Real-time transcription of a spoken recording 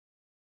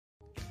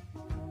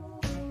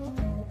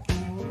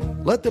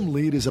Let Them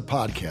Lead is a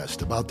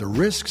podcast about the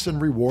risks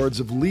and rewards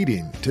of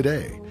leading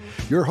today.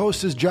 Your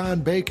host is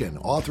John Bacon,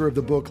 author of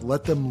the book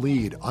Let Them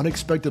Lead,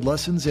 Unexpected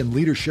Lessons in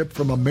Leadership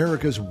from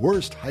America's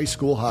Worst High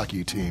School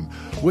Hockey Team,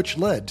 which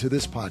led to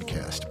this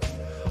podcast.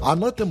 On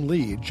Let Them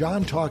Lead,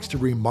 John talks to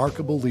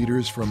remarkable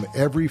leaders from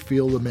every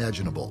field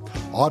imaginable: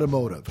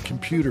 automotive,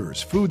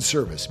 computers, food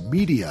service,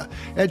 media,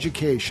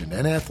 education,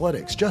 and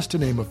athletics, just to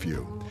name a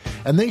few.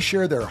 And they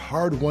share their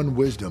hard-won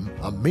wisdom,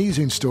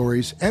 amazing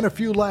stories, and a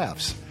few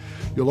laughs.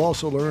 You'll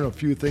also learn a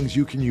few things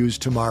you can use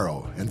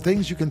tomorrow and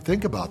things you can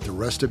think about the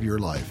rest of your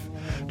life.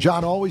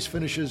 John always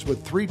finishes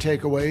with 3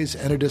 takeaways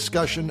and a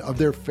discussion of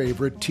their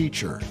favorite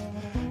teacher.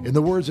 In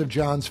the words of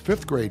John's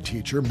 5th grade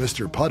teacher,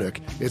 Mr. Puddock,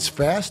 it's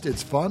fast,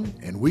 it's fun,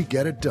 and we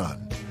get it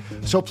done.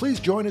 So please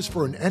join us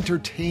for an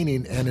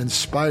entertaining and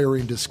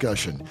inspiring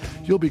discussion.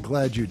 You'll be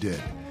glad you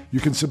did. You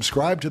can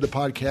subscribe to the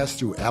podcast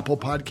through Apple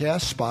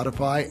Podcasts,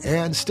 Spotify,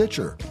 and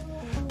Stitcher.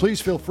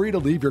 Please feel free to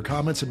leave your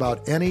comments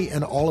about any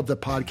and all of the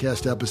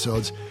podcast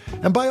episodes.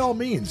 And by all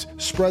means,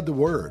 spread the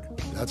word.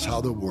 That's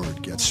how the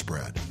word gets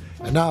spread.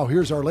 And now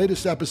here's our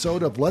latest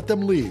episode of Let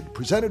Them Lead,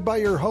 presented by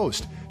your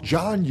host,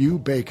 John U.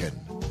 Bacon.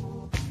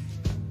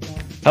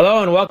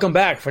 Hello and welcome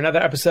back for another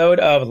episode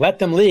of Let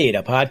Them Lead,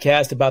 a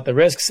podcast about the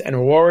risks and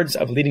rewards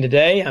of leading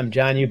today. I'm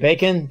John U.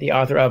 Bacon, the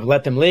author of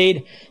Let Them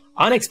Lead,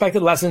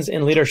 Unexpected Lessons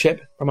in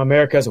Leadership from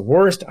America's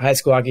Worst High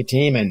School Hockey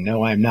Team. And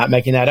no, I'm not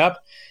making that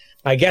up.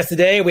 My guest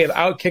today, we have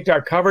outkicked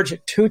our coverage,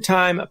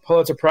 2-time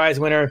Pulitzer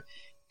Prize winner,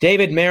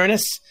 David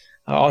Maraniss,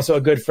 also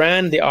a good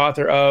friend, the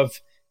author of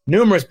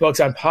numerous books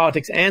on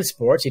politics and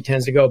sports. He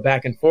tends to go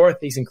back and forth.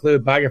 These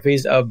include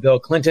biographies of Bill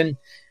Clinton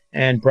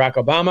and Barack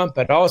Obama,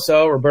 but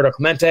also Roberto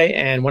Clemente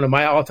and one of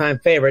my all-time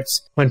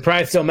favorites, When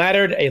Pride Still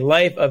Mattered, A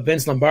Life of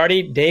Vince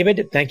Lombardi.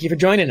 David, thank you for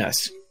joining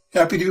us.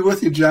 Happy to be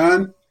with you,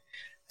 John.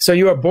 So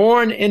you were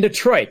born in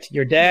Detroit.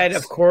 Your dad,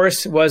 of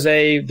course,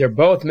 they're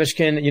both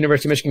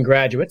University of Michigan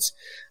graduates.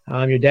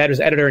 Your dad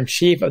was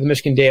editor-in-chief of the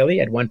Michigan Daily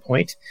at one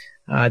point,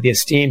 the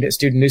esteemed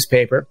student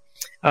newspaper.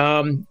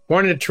 Born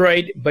in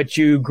Detroit, but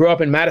you grew up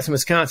in Madison,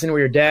 Wisconsin,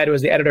 where your dad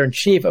was the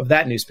editor-in-chief of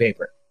that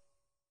newspaper.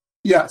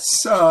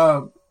 Yes.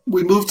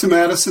 We moved to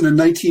Madison in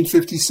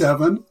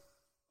 1957.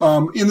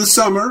 In the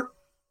summer,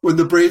 when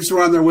the Braves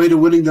were on their way to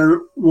winning their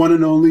one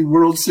and only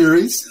World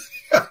Series.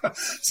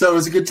 So it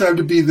was a good time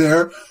to be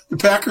there. The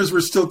Packers were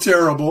still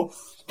terrible,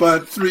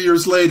 but 2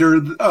 years later,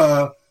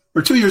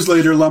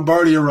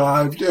 Lombardi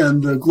arrived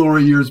and the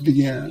glory years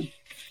began.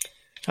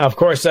 Of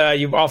course,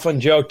 you've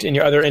often joked in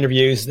your other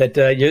interviews that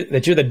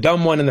you're the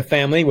dumb one in the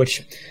family,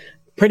 which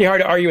pretty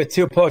hard to argue with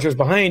 2 Pulitzers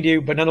behind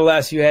you, but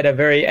nonetheless, you had a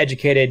very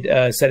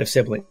educated set of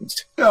siblings.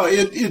 No,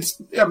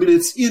 it's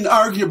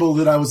inarguable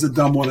that I was the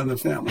dumb one in the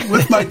family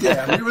with my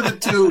dad. We were the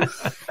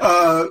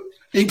 2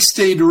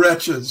 ink-stained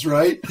wretches,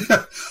 right?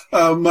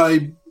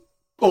 My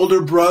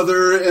older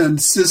brother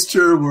and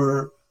sister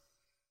were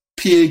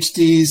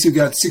PhDs who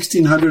got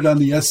 1,600 on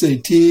the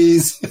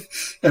SATs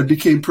and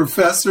became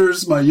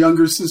professors. My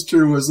younger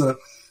sister was a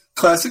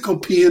classical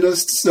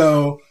pianist,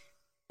 and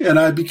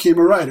I became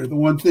a writer, the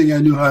one thing I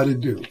knew how to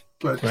do.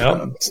 But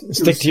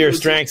stick to your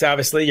strengths,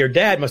 obviously. Your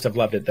dad must have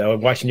loved it, though,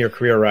 watching your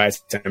career rise,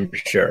 I'm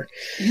sure.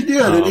 He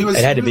did, and he was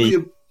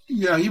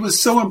he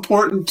was so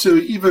important to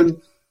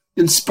even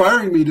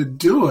inspiring me to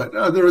do it.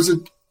 There was a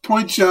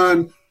point,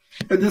 John,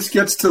 and this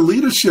gets to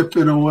leadership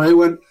in a way,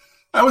 when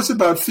I was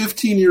about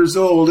 15 years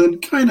old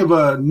and kind of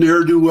a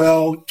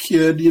ne'er-do-well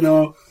kid.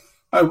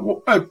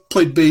 I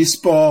played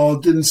baseball,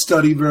 didn't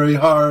study very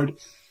hard.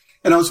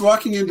 And I was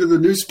walking into the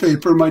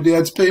newspaper, my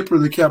dad's paper,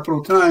 the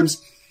Capital Times,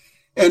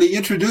 and he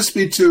introduced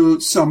me to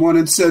someone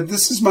and said,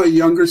 "This is my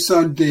younger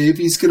son, Dave.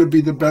 He's going to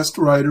be the best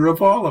writer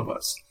of all of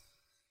us."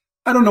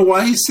 I don't know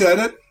why he said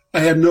it. I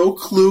had no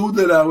clue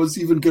that I was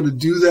even going to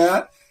do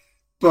that,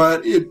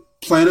 but it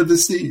planted the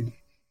seed.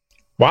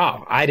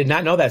 Wow. I did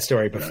not know that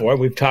story before.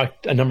 We've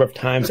talked a number of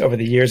times over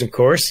the years, of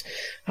course.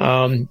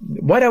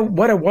 What a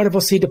wonderful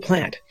seed to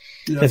plant.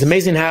 Yes. It's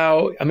amazing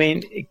how,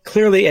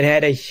 clearly it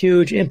had a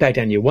huge impact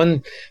on you.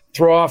 One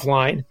throw-off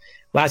line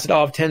lasted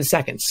all of 10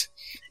 seconds.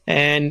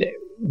 And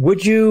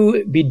would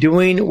you be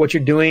doing what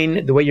you're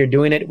doing the way you're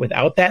doing it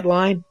without that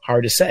line?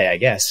 Hard to say, I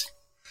guess.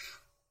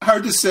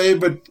 Hard to say,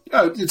 but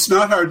it's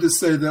not hard to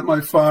say that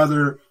my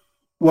father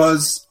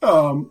was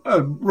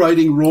a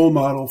writing role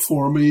model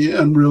for me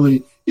and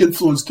really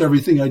influenced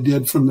everything I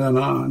did from then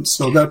on.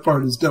 So that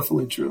part is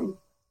definitely true.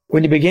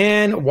 When you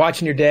began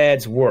watching your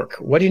dad's work,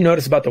 what did you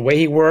notice about the way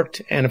he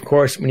worked? And of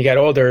course, when you got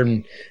older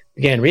and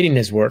began reading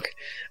his work,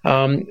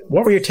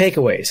 what were your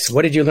takeaways?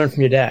 What did you learn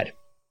from your dad?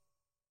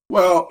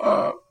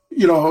 Well,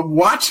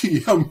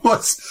 watching him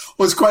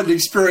was quite an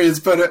experience,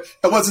 but it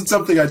wasn't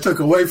something I took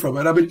away from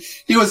it.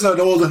 He was an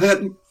old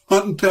hunt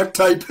and peck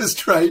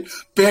typist, right?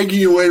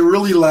 Banging away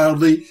really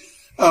loudly.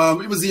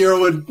 It was the era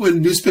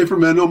when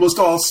newspapermen almost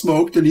all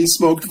smoked, and he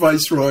smoked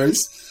Viceroys.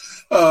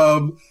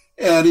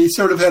 And he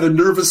sort of had a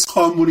nervous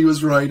hum when he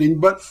was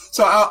writing.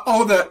 So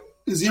all of that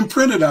is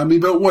imprinted on me.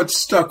 But what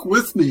stuck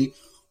with me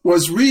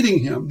was reading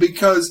him,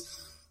 because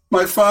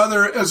my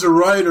father, as a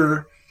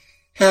writer,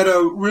 had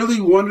a really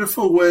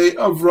wonderful way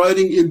of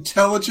writing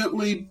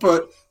intelligently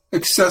but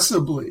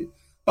accessibly.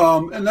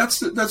 And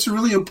that's a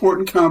really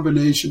important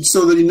combination,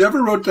 so that he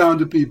never wrote down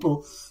to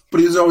people, but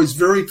he was always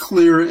very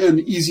clear and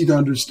easy to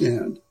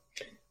understand.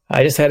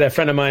 I just had a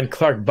friend of mine,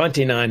 Clark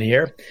Bunting, on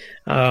here.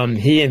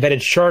 He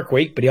invented Shark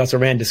Week, but he also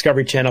ran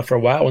Discovery Channel for a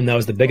while, and that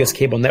was the biggest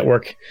cable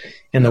network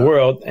in the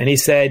world. And he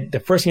said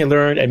the first thing he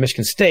learned at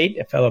Michigan State,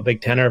 a fellow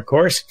Big Tenor, of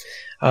course,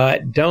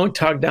 don't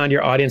talk down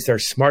your audience. They're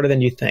smarter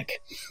than you think.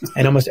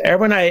 And almost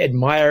everyone I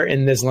admire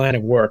in this line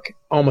of work,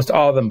 almost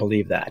all of them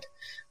believe that.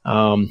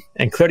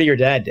 And clearly your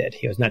dad did.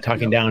 He was not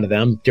talking down to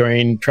them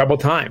during troubled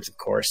times, of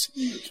course.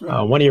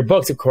 Right. One of your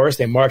books, of course,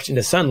 They Marched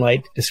into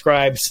Sunlight,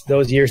 describes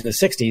those years in the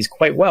 60s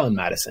quite well in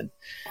Madison,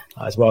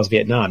 as well as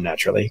Vietnam,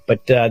 naturally.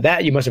 But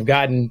that you must have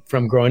gotten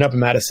from growing up in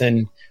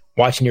Madison,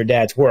 watching your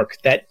dad's work.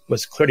 That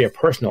was clearly a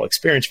personal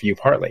experience for you,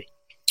 partly.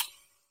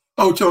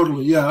 Oh,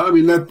 totally, yeah. I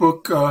mean, that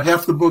book,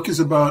 half the book is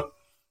about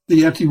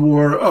the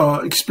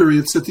anti-war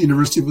experience at the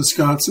University of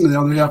Wisconsin, and the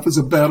other half is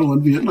a battle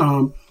in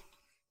Vietnam.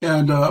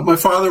 And my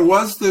father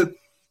was the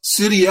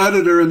city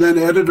editor and then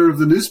editor of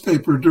the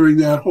newspaper during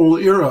that whole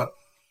era.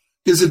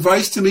 His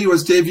advice to me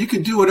was, Dave, you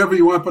can do whatever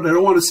you want, but I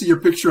don't want to see your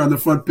picture on the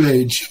front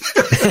page.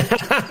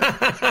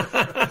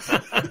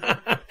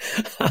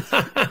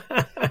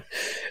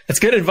 That's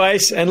good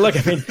advice. And look,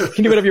 I mean, you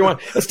can do whatever you want.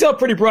 It's still a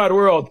pretty broad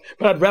world,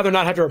 but I'd rather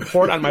not have to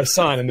report on my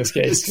son in this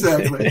case.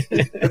 Exactly.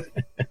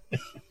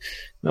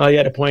 Well, you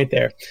had a point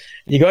there.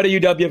 You go to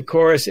UW, of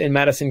course, in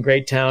Madison,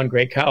 great town,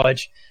 great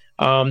college.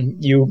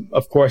 You,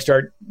 of course,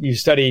 you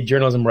study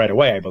journalism right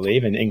away, I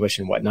believe, in English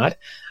and whatnot.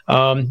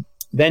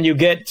 Then you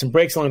get some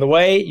breaks along the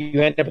way.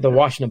 You end up at the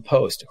Washington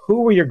Post.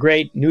 Who were your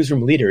great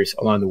newsroom leaders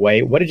along the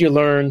way? What did you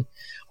learn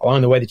along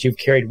the way that you've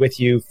carried with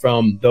you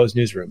from those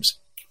newsrooms?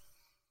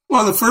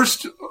 Well, the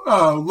first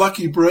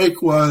lucky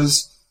break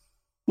was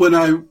when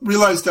I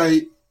realized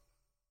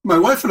my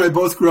wife and I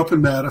both grew up in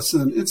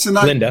Madison. It's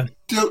Linda.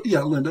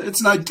 Linda.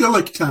 It's an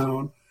idyllic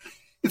town.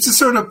 It's a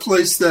sort of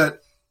place that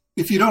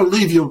if you don't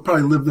leave, you'll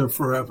probably live there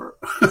forever.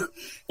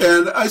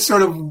 And I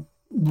sort of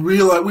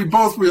we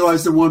both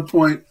realized at one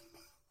point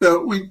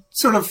that we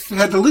sort of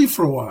had to leave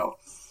for a while.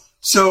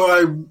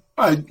 So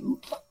I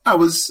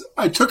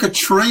took a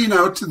train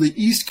out to the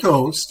East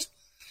Coast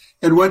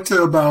and went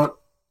to about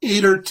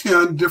 8 or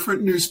 10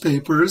 different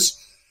newspapers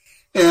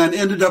and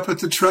ended up at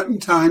the Trenton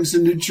Times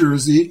in New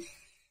Jersey.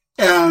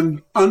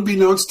 And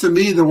unbeknownst to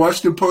me, the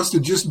Washington Post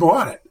had just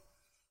bought it.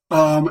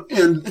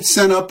 And it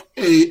sent up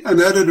an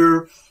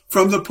editor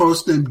from the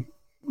Post named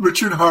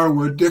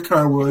Dick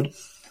Harwood,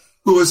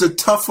 who was a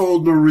tough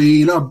old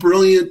Marine, a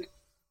brilliant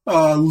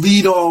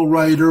lead-all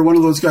writer, one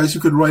of those guys who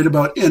could write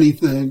about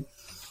anything.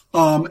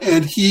 And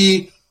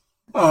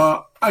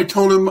I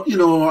told him,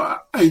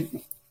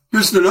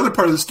 here's another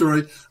part of the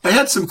story. I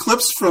had some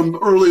clips from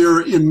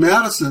earlier in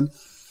Madison,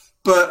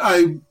 but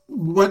I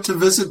went to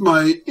visit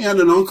my aunt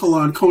and uncle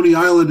on Coney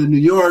Island in New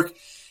York,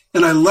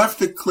 and I left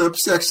the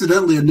clips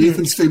accidentally at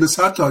Nathan's famous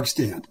hot dog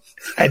stand.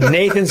 At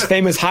Nathan's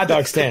famous hot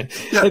dog stand.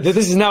 Yeah. This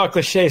is now a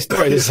cliche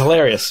story. This is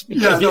hilarious.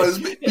 Yeah,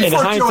 in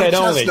hindsight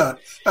only.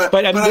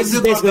 But this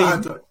is basically,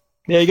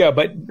 there you go.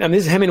 But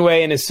this is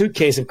Hemingway in his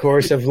suitcase, of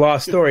course, of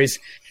lost stories.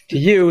 To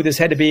you, this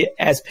had to be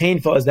as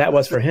painful as that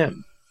was for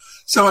him.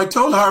 So I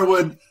told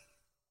Harwood,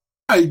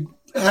 I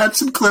had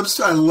some clips.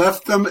 I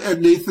left them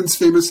at Nathan's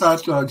famous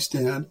hot dog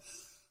stand.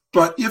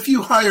 But if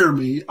you hire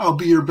me, I'll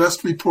be your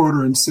best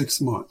reporter in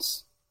 6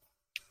 months.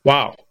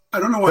 Wow.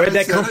 I don't know why. Where did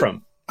that come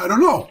from? I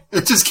don't know.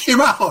 It just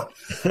came out.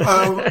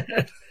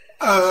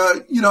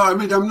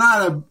 I'm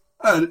not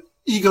an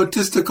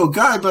egotistical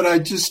guy, but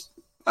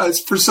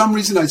for some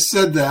reason I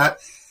said that,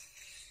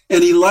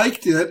 and he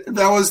liked it.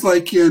 That was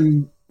like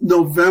in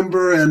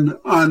November, and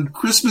on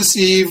Christmas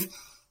Eve,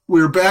 we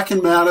were back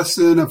in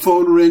Madison. A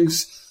phone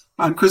rings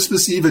on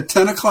Christmas Eve at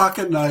 10 o'clock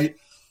at night.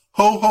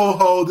 Ho, ho,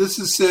 ho, this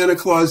is Santa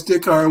Claus,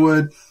 Dick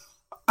Harwood.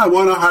 I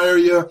want to hire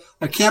you.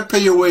 I can't pay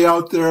your way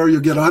out there.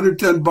 You'll get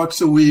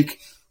 $110 a week.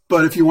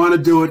 But if you want to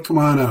do it, come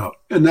on out.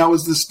 And that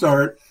was the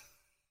start.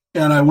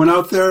 And I went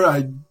out there.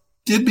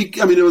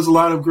 There was a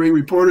lot of great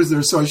reporters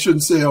there, so I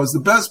shouldn't say I was the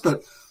best,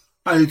 but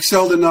I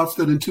excelled enough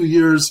that in 2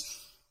 years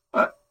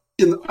at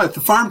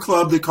the Farm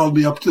Club, they called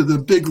me up to the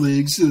big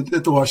leagues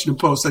at the Washington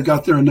Post. I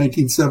got there in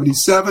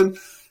 1977.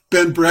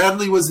 Ben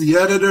Bradley was the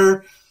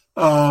editor.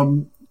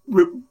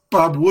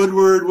 Bob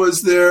Woodward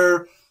was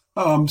there.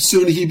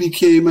 Soon he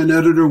became an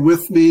editor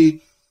with me.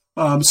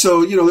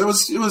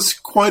 It was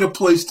quite a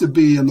place to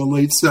be in the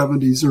late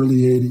 70s, early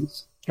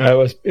 80s.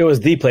 It was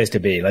the place to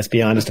be. Let's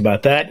be honest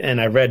about that.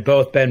 And I read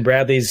both Ben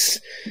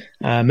Bradley's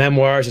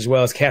memoirs as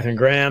well as Katharine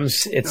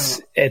Graham's.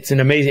 It's an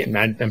amazing.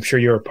 I'm sure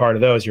you're a part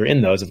of those. You're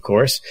in those, of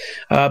course.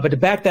 But to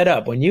back that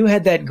up, when you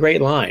had that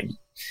great line.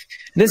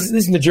 This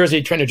is New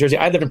Jersey, Trenton, New Jersey.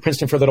 I lived in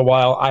Princeton for a little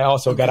while. I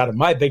also got out of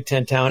my Big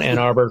Ten town, Ann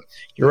Arbor.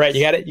 You're right.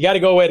 You got to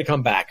go away to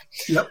come back.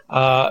 Yep.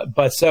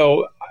 But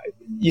so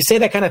you say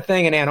that kind of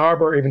thing in Ann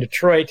Arbor or even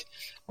Detroit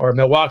or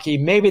Milwaukee.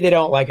 Maybe they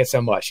don't like it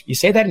so much. You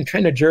say that in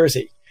Trenton, New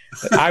Jersey,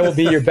 I will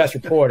be your best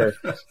reporter.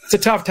 It's a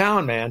tough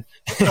town, man.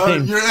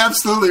 You're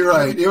absolutely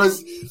right. It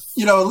was,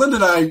 Linda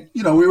and I,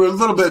 we were a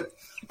little bit,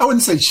 I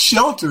wouldn't say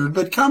sheltered,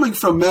 but coming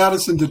from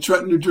Madison to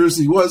Trenton, New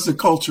Jersey was a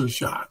culture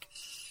shock.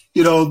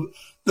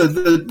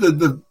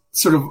 The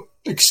sort of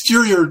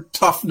exterior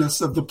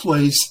toughness of the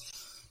place,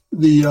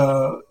 the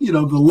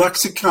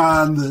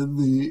lexicon,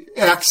 the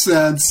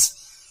accents.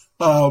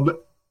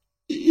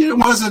 It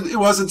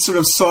wasn't sort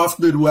of soft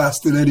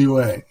Midwest in any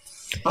way.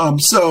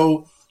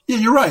 So yeah,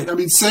 you're right. I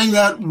mean, saying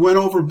that went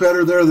over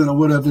better there than it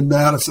would have in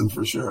Madison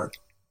for sure.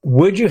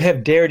 Would you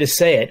have dared to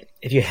say it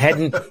if you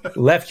hadn't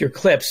left your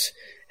clips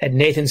at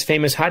Nathan's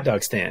famous hot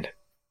dog stand?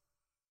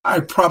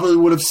 I probably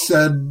would have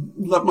said,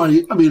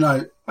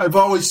 I've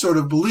always sort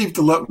of believed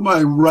to let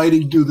my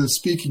writing do the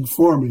speaking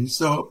for me.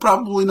 So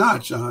probably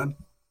not, John.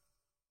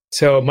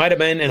 So it might have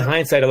been, in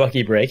hindsight, a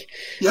lucky break.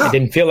 Yeah. It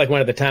didn't feel like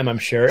one at the time, I'm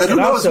sure. And who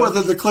knows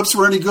whether the clips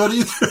were any good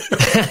either.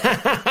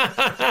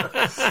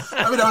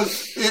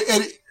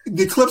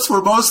 The clips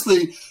were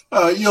mostly,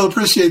 you'll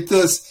appreciate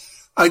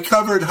this, I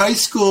covered high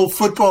school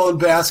football and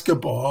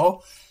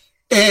basketball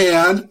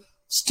and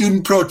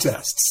student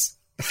protests,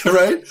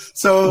 right?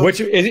 So,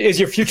 which is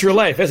your future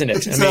life, isn't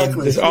it? Exactly. I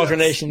mean, this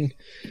alternation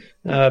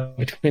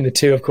between the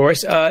two, of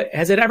course.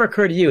 Has it ever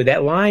occurred to you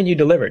that line you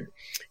delivered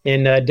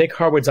in Dick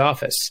Harwood's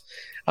office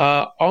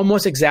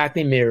almost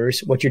exactly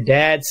mirrors what your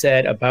dad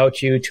said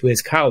about you to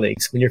his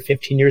colleagues when you're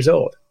 15 years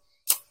old?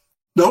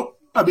 Nope.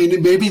 I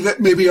mean,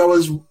 maybe I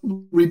was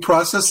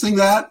reprocessing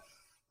that,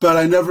 but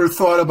I never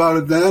thought about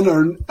it then,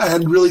 or I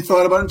hadn't really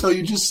thought about it until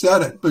you just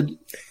said it. But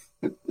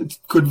it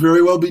could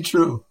very well be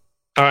true.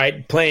 All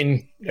right,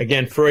 playing,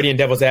 again, Freudian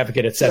devil's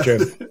advocate,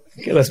 etc.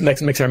 Let's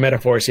mix our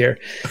metaphors here.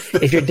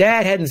 If your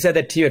dad hadn't said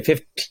that to you at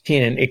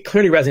 15 and it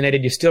clearly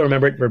resonated, you still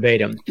remember it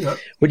verbatim. Yep.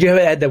 Would you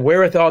have had the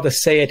wherewithal to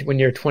say it when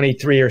you're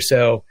 23 or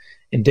so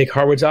in Dick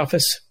Harwood's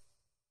office?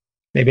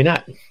 Maybe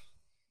not.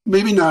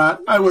 Maybe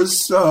not. I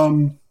was...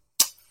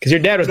 Because your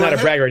dad was not a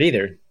braggart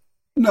either.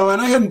 No, and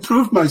I hadn't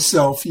proved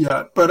myself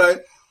yet.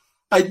 But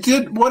I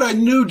did... What I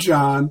knew,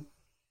 John,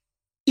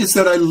 is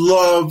that I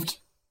loved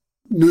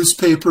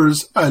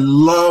newspapers. I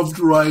loved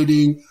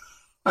writing.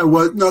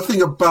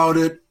 Nothing about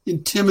it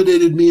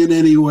intimidated me in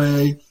any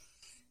way.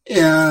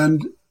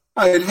 And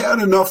I had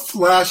enough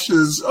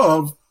flashes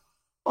of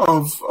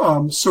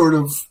sort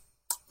of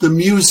the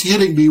muse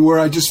hitting me where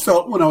I just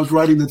felt when I was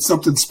writing that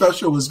something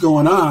special was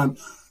going on,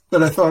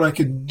 that I thought I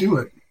could do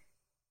it.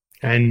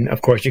 And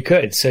of course you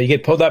could. So you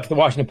get pulled up to the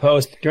Washington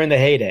Post during the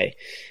heyday.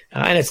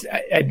 And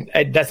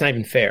that's not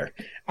even fair.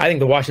 I think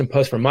the Washington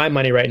Post, for my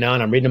money right now,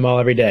 and I'm reading them all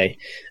every day,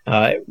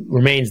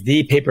 remains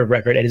the paper of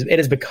record. It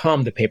has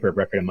become the paper of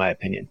record, in my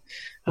opinion,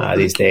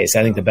 these days.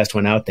 I think the best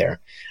one out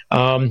there.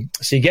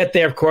 So you get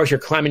there, of course, you're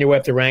climbing your way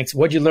up the ranks.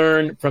 What'd you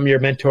learn from your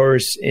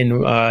mentors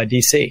in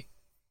D.C.?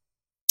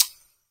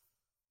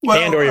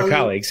 Or your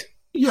colleagues?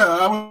 Yeah,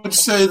 I would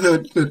say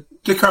that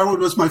Dick Harwood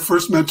was my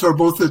first mentor,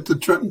 both at the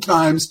Trenton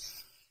Times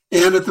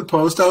and at the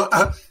Post.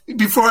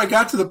 Before I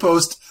got to the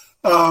Post,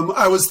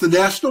 I was the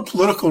national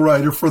political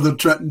writer for the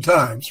Trenton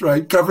Times,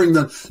 right, covering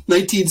the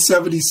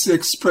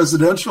 1976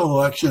 presidential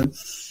election.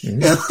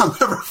 Mm-hmm. And I'll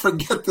never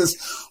forget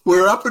this. We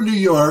were up in New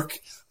York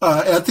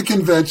at the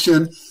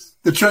convention.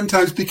 The Trenton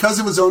Times, because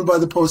it was owned by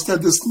the Post,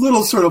 had this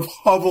little sort of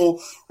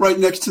hovel right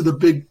next to the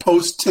big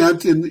Post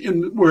tent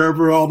in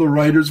wherever all the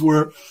writers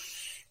were.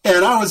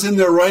 And I was in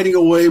there writing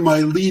away my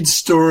lead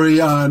story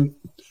on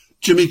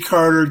Jimmy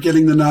Carter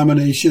getting the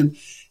nomination.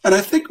 And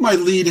I think my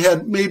lead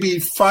had maybe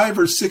 5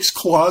 or 6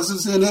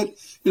 clauses in it.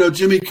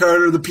 Jimmy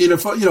Carter, the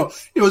peanut,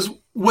 it was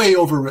way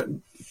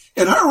overwritten.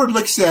 And Harwood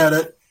looks at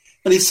it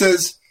and he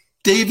says,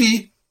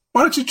 "Davey,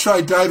 why don't you try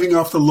diving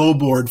off the low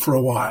board for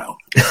a while?"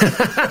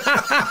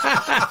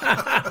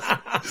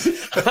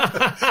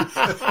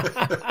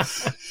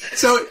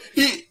 So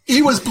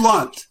he was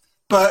blunt,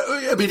 but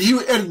I mean,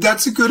 and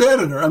that's a good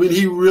editor. I mean,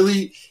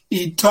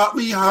 he taught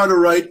me how to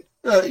write,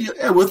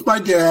 with my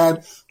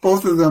dad,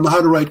 both of them,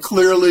 how to write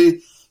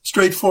clearly,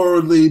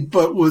 straightforwardly,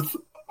 but with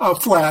a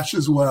flash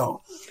as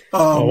well.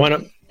 One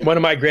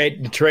of my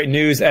great Detroit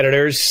news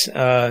editors,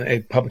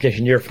 a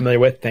publication you're familiar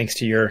with, thanks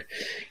to your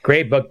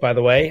great book, by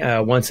the way,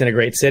 Once in a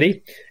Great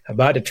City,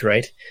 about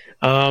Detroit.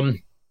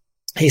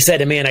 He said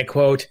to me, and I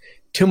quote,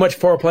 "Too much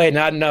foreplay,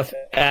 not enough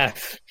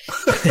F."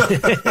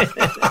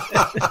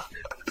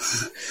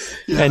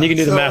 Yeah, and you can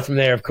do the math from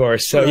there, of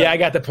course. So, yeah, I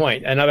got the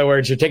point. In other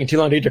words, you're taking too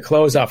long to get your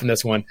clothes off in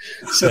this one.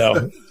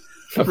 So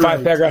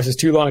 5 paragraphs is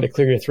too long to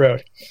clear your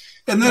throat.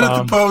 And then at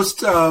the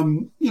Post,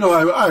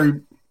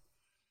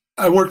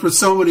 I worked with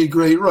so many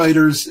great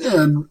writers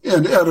and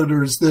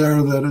editors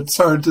there that it's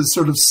hard to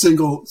sort of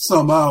single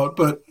some out.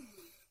 But,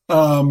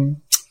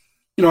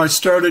 I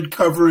started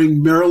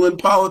covering Maryland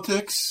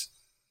politics.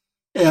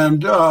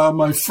 And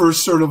my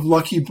first sort of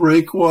lucky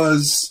break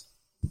was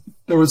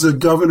there was a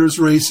governor's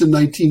race in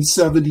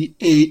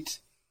 1978.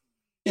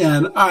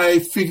 And I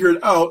figured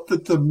out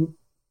that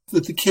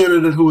the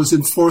candidate who was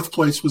in 4th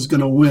place was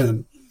going to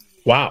win.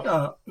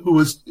 Wow.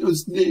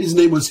 His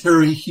name was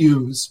Harry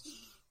Hughes.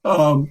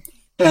 And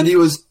and he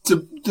was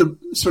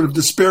sort of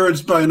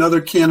disparaged by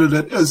another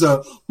candidate as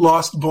a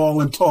lost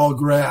ball in tall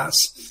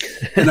grass.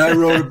 And I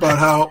wrote about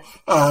how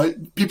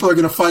people are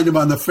going to find him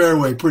on the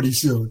fairway pretty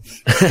soon.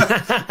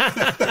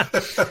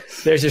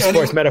 There's your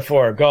sports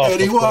metaphor, golf.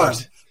 And he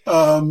was.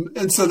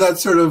 And so that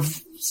sort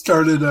of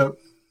started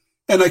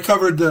and I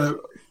covered the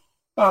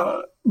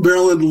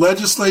Maryland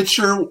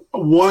legislature,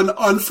 one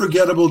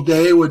unforgettable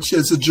day, which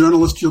as a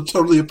journalist you'll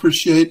totally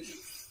appreciate.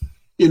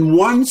 In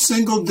one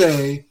single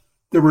day,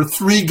 there were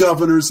 3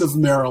 governors of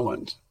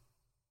Maryland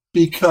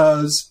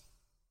because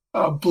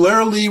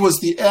Blair Lee was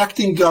the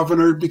acting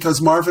governor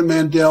because Marvin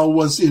Mandel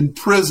was in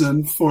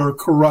prison for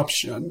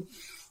corruption.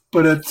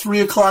 But at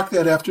 3 o'clock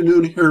that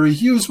afternoon, Harry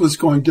Hughes was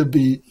going to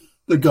be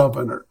the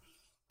governor.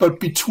 But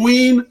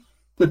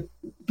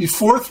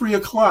before 3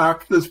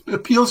 o'clock, the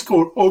appeals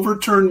court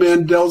overturned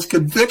Mandel's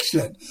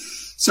conviction.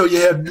 So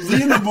you had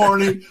Lee in the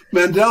morning,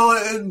 Mandel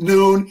at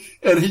noon,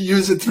 and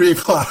Hughes at 3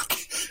 o'clock.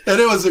 And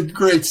it was a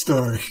great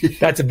story.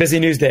 That's a busy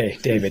news day,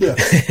 David. Yes.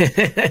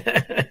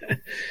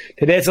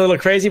 Today it's a little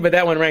crazy, but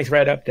that one ranks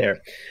right up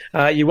there.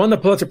 You won the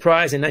Pulitzer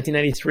Prize in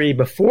 1993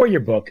 before your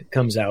book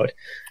comes out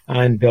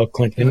on Bill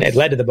Clinton. It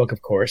led to the book,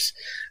 of course.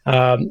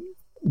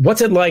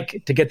 What's it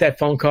like to get that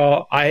phone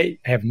call? I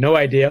have no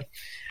idea.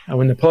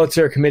 When the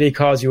Pulitzer Committee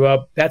calls you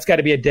up, that's got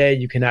to be a day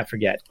you cannot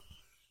forget.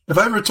 Have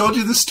I ever told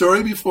you this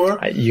story before?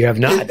 You have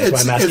not. That's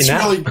why I'm asking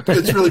now.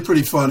 It's really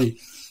pretty funny.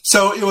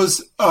 So it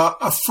was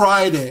a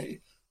Friday.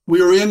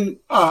 We were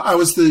I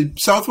was the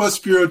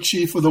Southwest Bureau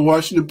Chief of the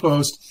Washington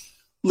Post,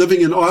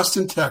 living in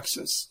Austin,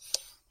 Texas.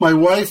 My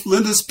wife,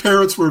 Linda's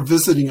parents were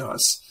visiting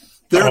us.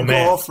 They're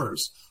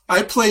golfers.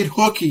 I played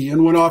hooky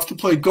and went off to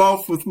play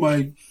golf with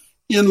my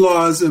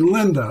in-laws and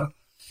Linda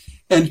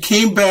and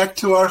came back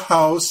to our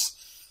house.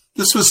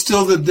 This was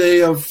still the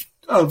day of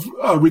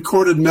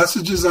recorded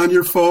messages on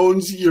your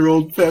phones, your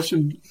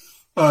old-fashioned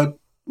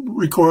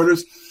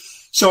recorders.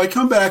 So I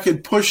come back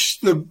and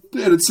and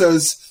it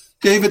says,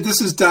 David,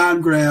 this is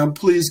Don Graham.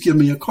 Please give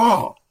me a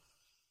call.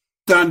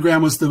 Don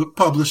Graham was the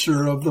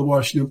publisher of the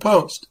Washington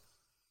Post.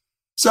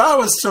 So I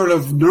was sort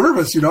of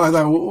nervous, I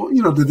thought,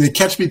 well, did they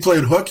catch me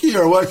playing hooky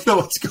or what?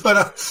 What's going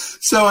on?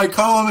 So I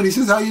call him and he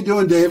says, how you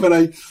doing, Dave? And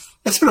I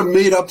sort of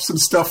made up some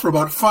stuff for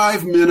about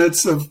 5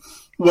 minutes of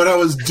what I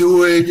was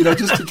doing,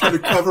 just to try to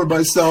cover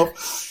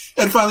myself.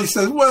 And finally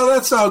says, well,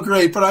 that's all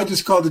great, but I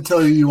just called to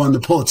tell you won the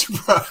Pulitzer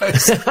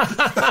Prize.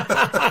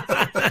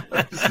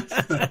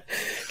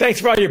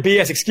 Thanks for all your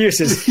BS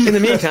excuses in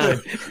the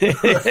meantime.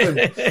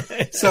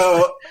 Right.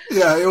 So,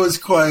 yeah, it was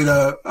quite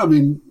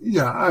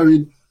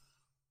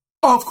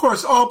of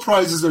course, all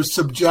prizes are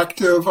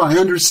subjective. I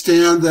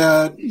understand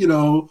that,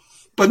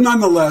 but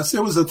nonetheless,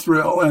 it was a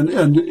thrill. And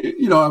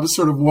I was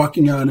sort of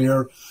walking on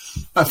air.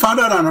 I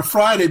found out on a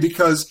Friday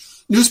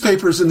because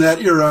newspapers in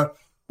that era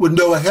would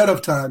know ahead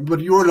of time, but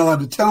you weren't allowed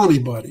to tell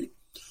anybody.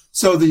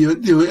 So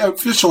the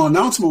official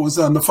announcement was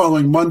on the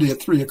following Monday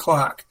at 3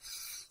 o'clock.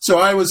 So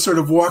I was sort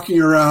of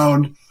walking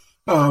around,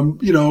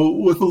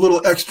 with a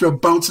little extra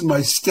bounce in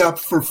my step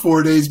for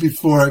 4 days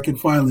before I could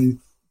finally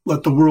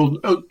let the world,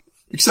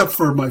 except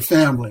for my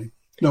family,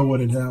 know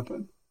what had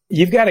happened.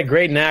 You've got a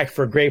great knack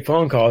for great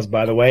phone calls,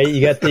 by the way. You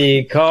got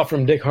the call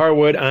from Dick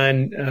Harwood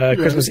on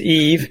Christmas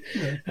Eve.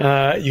 You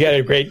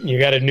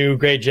got a new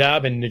great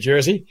job in New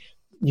Jersey.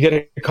 You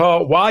get a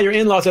call while your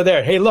in-laws are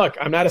there. Hey, look,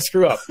 I'm not a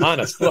screw-up.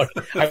 Honest. Look,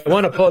 I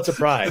won a Pulitzer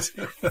Prize.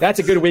 That's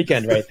a good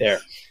weekend right there.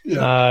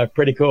 Yeah.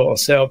 Pretty cool.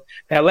 So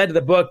that led to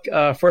the book,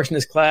 First in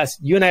This Class.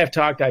 You and I have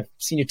talked, I've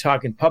seen you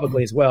talking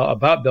publicly as well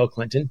about Bill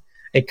Clinton,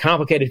 a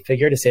complicated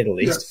figure to say the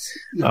least.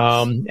 Yes.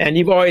 And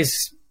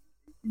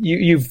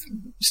you've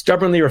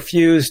stubbornly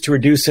refused to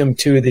reduce him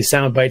to the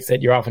sound bites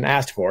that you're often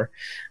asked for.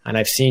 And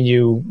I've seen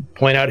you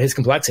point out his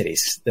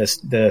complexities,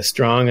 the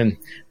strong and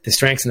the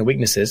strengths and the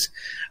weaknesses.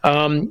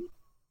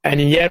 And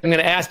yet I'm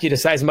going to ask you to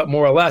size him up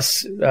more or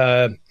less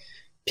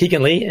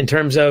piquantly in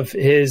terms of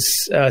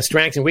his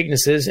strengths and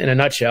weaknesses in a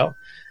nutshell.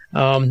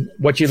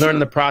 What you learned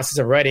in the process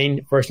of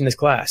writing First in This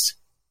Class.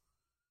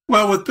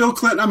 Well, with Bill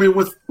Clinton,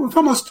 with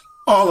almost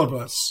all of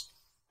us,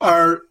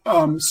 our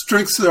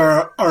strengths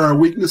are our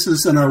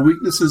weaknesses and our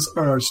weaknesses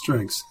are our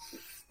strengths.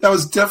 That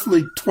was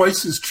definitely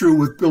twice as true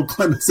with Bill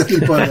Clinton as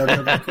anybody I've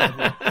ever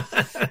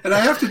covered. And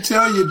I have to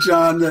tell you,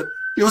 John, that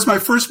it was my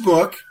first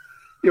book.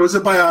 It was a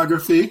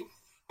biography.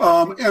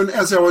 And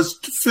as I was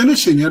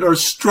finishing it or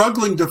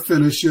struggling to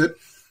finish it,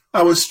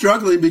 I was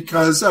struggling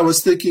because I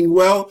was thinking,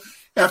 well,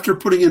 after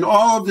putting in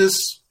all of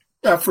this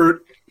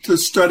effort to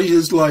study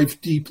his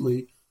life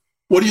deeply,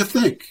 what do you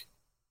think?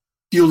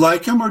 Do you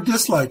like him or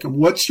dislike him?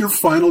 What's your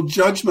final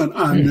judgment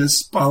on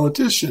this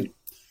politician?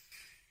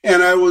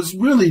 And I was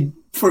really,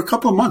 for a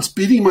couple of months,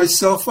 beating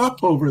myself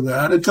up over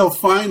that until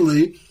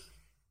finally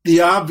the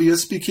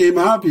obvious became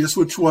obvious,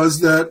 which was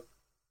that,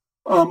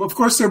 of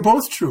course, they're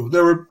both true.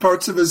 There were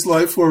parts of his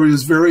life where he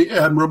was very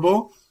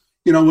admirable.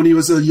 When he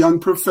was a young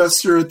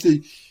professor at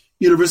the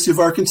University of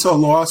Arkansas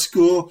Law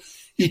School,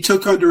 he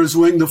took under his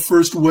wing the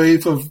first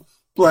wave of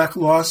black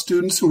law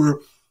students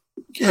who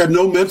had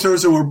no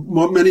mentors, and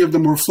many of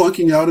them were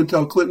flunking out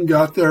until Clinton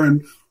got there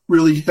and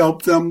really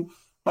helped them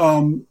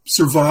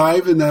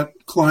survive in that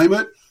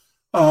climate.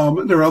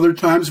 There are other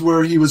times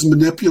where he was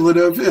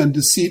manipulative and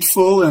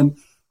deceitful, and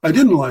I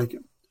didn't like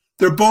him.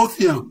 They're both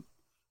him.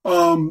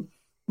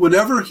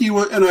 Whenever he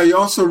was, and I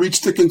also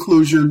reached the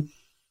conclusion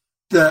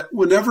that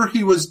whenever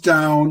he was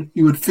down,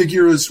 he would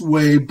figure his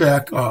way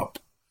back up.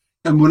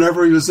 And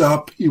whenever he was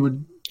up, he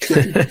would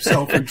get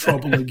himself in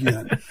trouble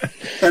again.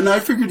 And I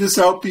figured this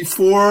out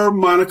before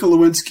Monica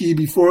Lewinsky,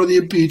 before the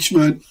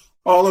impeachment,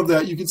 all of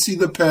that. You could see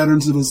the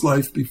patterns of his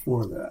life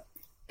before that.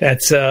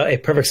 That's a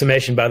perfect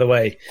summation, by the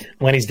way.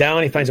 When he's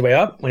down, he finds a way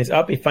up. When he's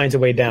up, he finds a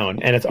way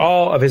down. And it's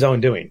all of his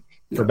own doing,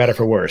 for better,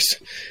 for worse.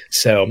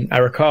 So I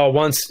recall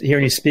once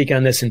hearing you speak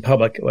on this in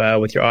public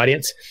with your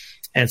audience,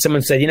 and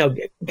someone said,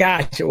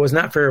 gosh, it was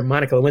not for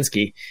Monica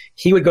Lewinsky,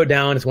 he would go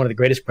down as one of the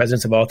greatest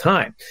presidents of all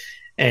time.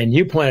 And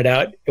you pointed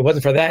out it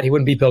wasn't for that, he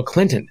wouldn't be Bill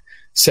Clinton.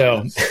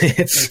 So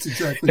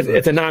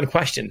it's a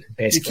non-question,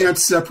 basically. You can't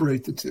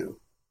separate the two.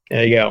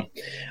 There you go.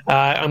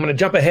 I'm going to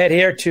jump ahead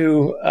here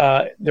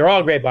to, they're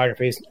all great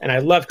biographies, and I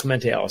love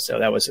Clemente also.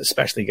 That was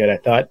especially good, I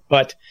thought.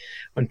 But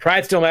When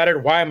Pride Still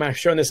Mattered, why am I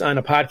showing this on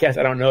a podcast?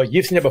 I don't know.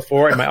 You've seen it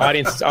before, and my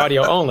audience is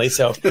audio only.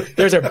 So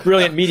there's a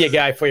brilliant media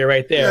guy for you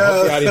right there. Yeah,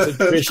 hope the audience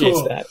appreciates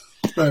cool. that.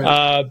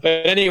 Right.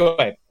 But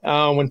anyway,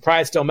 When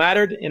Pride Still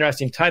Mattered,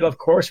 interesting title, of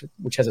course,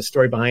 which has a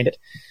story behind it.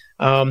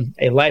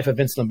 A Life of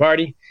Vince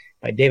Lombardi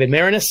by David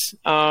Maraniss.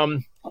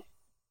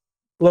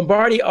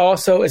 Lombardi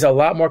also is a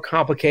lot more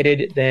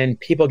complicated than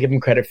people give him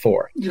credit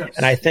for. Yes.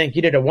 And I think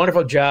you did a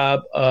wonderful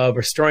job of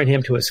restoring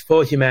him to his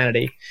full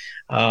humanity,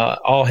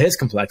 all his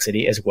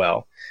complexity as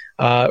well.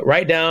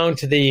 Right down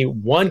to the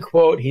one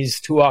quote he's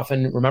too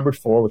often remembered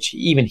for, which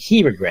even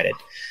he regretted.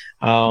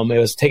 It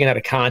was taken out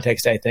of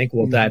context, I think.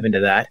 We'll dive into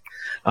that.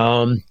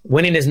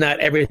 Winning is not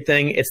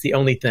everything. It's the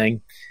only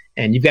thing.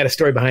 And you've got a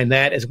story behind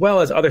that, as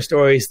well as other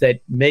stories that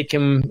make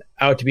him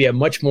out to be a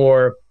much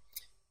more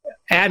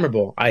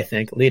admirable, I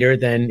think, leader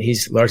than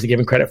he's largely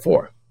given credit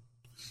for.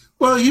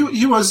 Well,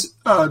 he was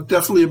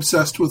definitely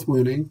obsessed with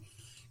winning.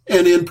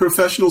 And in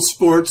professional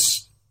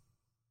sports,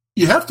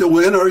 you have to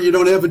win or you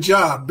don't have a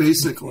job,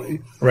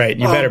 basically. Right,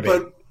 you better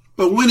be.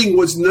 But winning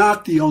was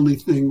not the only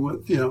thing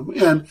with him.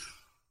 And,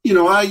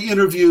 I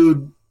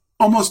interviewed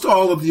almost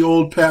all of the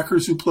old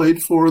Packers who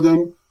played for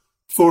him,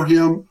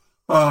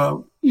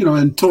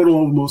 in total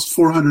almost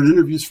 400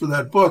 interviews for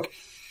that book.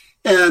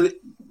 And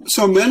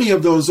so many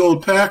of those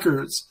old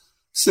Packers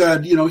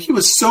said, he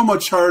was so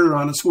much harder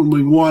on us when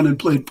we won and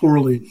played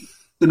poorly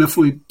than if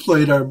we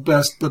played our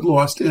best but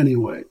lost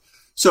anyway.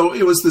 So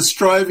it was the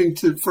striving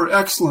for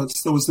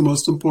excellence that was the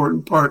most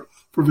important part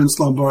for Vince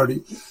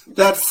Lombardi.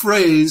 That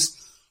phrase,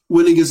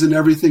 winning isn't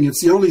everything,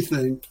 it's the only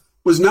thing,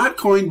 was not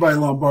coined by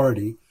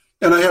Lombardi.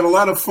 And I had a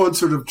lot of fun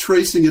sort of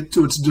tracing it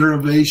to its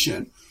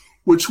derivation,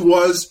 which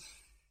was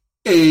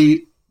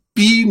a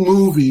B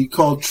movie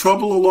called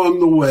Trouble Along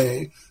the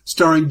Way,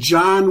 starring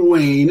John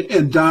Wayne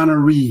and Donna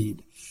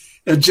Reed.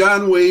 And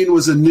John Wayne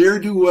was a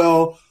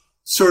ne'er-do-well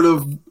sort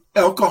of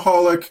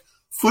alcoholic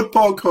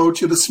football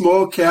coach at a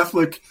small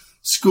Catholic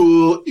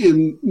school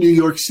in New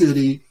York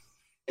City.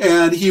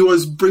 And he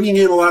was bringing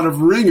in a lot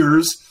of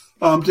ringers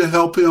to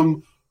help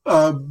him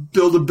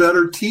build a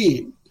better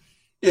team.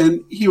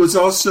 And he was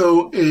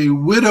also a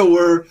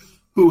widower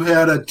who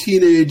had a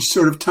teenage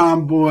sort of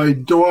tomboy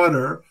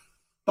daughter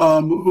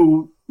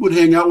who would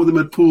hang out with him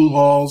at pool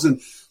halls. And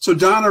so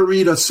Donna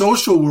Reed, a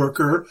social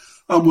worker,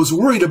 was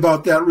worried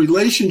about that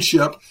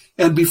relationship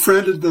and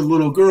befriended the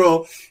little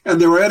girl.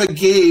 And they were at a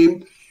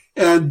game,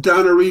 and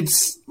Donna Reed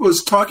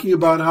was talking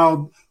about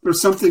how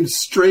there's something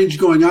strange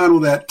going on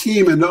with that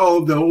team and all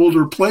of the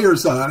older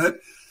players on it.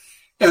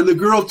 And the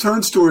girl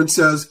turns to her and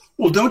says,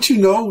 well, don't you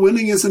know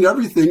winning isn't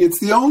everything, it's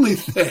the only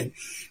thing.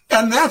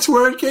 And that's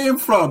where it came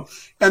from.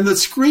 And the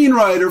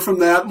screenwriter from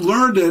that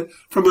learned it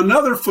from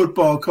another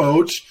football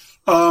coach,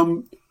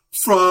 from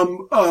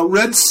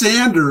Red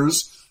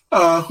Sanders,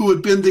 who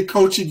had been the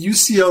coach at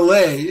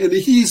UCLA, and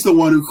he's the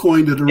one who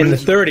coined it originally. In the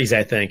 30s,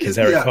 I think, as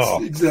I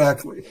recall. Yes,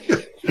 exactly.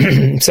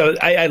 So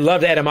I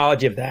love the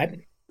etymology of that.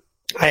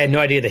 I had no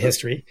idea the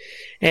history.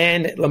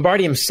 And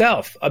Lombardi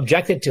himself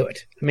objected to it.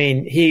 I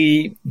mean,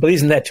 he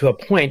believes in that to a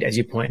point, as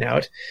you point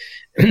out.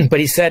 But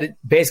he said,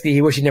 basically,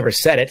 he wished he never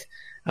said it.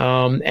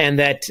 And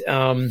that's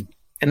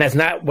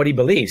not what he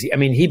believes. I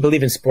mean, he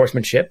believed in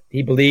sportsmanship.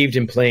 He believed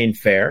in playing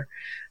fair.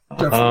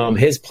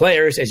 His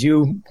players, as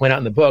you point out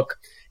in the book,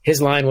 his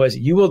line was,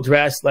 you will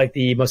dress like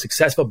the most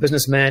successful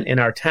businessman in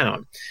our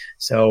town.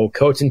 So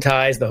coats and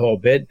ties, the whole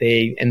bit.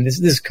 And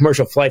this is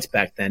commercial flights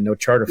back then, no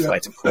charter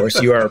flights, of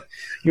course. You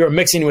are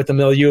mixing with the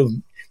milieu,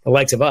 the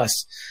likes of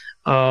us.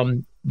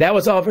 That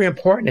was all very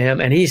important to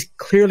him, and he's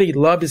clearly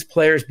loved his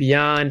players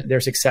beyond their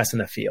success in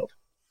the field.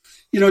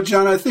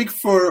 John, I think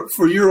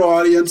for your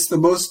audience, the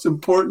most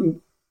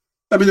important,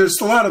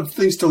 there's a lot of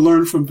things to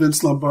learn from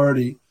Vince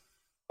Lombardi.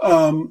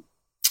 But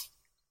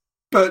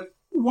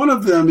one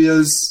of them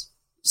is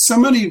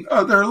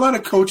there are a lot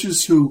of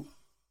coaches who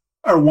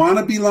want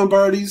to be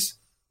Lombardis,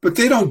 but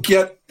they don't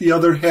get the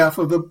other half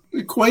of the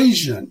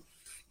equation.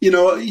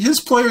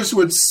 His players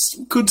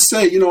could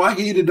say, I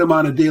hated him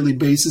on a daily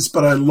basis,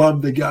 but I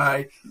loved the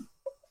guy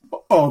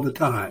all the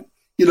time.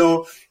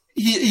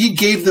 He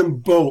gave them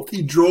both.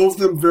 He drove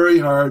them very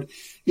hard.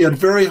 He had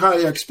very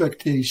high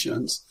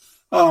expectations.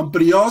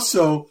 But he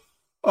also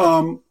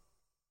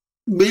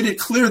made it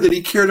clear that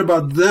he cared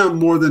about them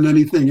more than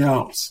anything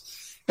else.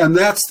 And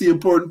that's the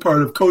important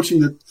part of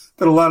coaching that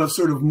a lot of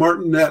sort of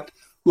Martinet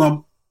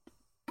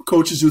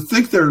coaches who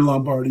think they're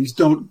Lombardis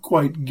don't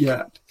quite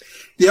get.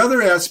 The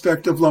other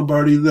aspect of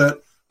Lombardi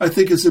that I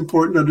think is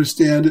important to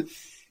understand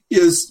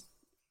is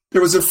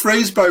there was a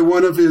phrase by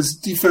one of his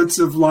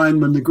defensive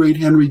linemen, the great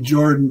Henry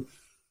Jordan,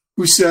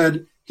 who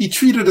said, he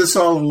treated us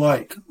all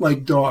alike,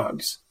 like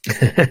dogs.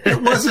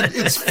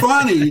 It's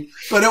funny,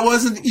 but it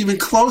wasn't even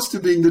close to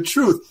being the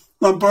truth.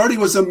 Lombardi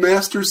was a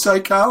master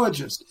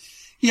psychologist.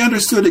 He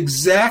understood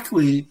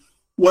exactly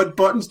what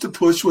buttons to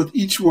push with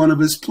each one of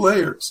his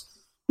players.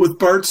 With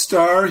Bart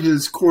Starr,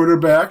 his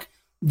quarterback,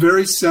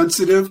 very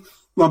sensitive,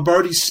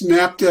 Lombardi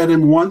snapped at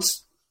him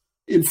once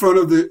in front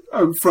of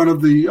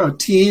the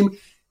team,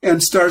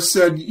 and Starr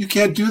said, "You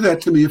can't do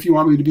that to me if you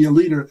want me to be a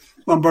leader."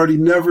 Lombardi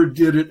never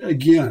did it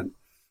again.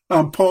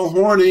 Paul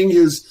Hornung,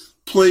 his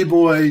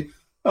Playboy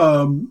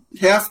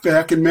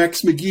halfback, and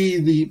Max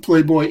McGee, the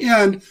Playboy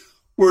end,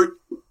 were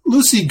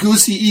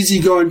loosey-goosey,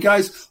 easygoing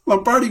guys.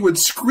 Lombardi would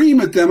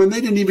scream at them, and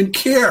they didn't even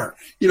care,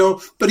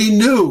 But he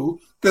knew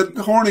that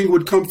Hornung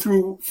would come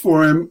through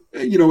for him,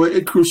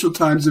 at crucial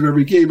times of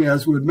every game,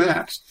 as would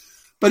Max.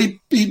 But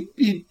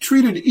he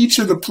treated each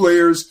of the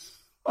players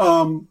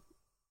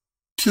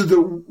to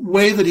the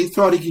way that he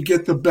thought he could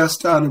get the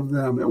best out of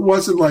them. It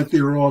wasn't like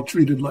they were all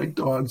treated like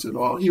dogs at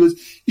all. He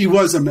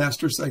was a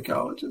master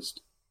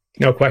psychologist.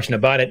 No question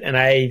about it. And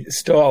I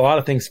stole a lot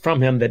of things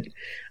from him that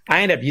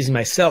I ended up using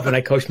myself when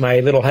I coached my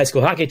little high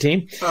school hockey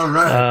team. All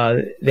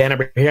right. The Ann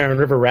Arbor Huron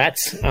River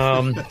Rats.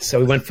 So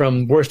we went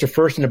from worst to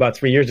first in about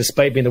 3 years,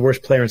 despite being the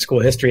worst player in school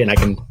history. And I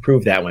can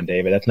prove that one,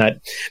 David.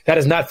 That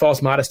is not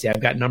false modesty.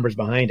 I've got numbers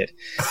behind it.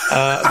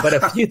 But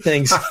a few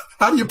things.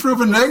 How do you prove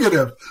a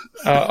negative?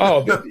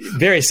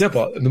 Very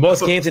simple. The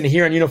most games in a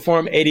Huron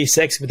uniform,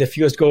 86, with the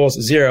fewest goals,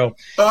 0.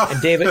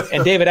 And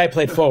David, I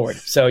played forward.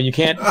 So you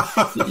can't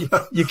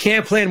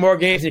play in more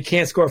games and you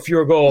can't score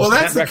fewer goals. Well,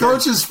 that's the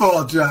coach's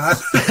fault, John.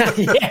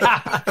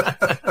 Yeah.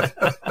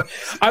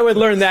 I would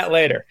learn that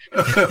later.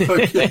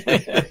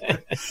 Okay.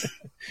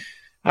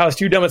 I was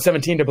too dumb at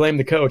 17 to blame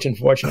the coach,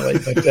 unfortunately.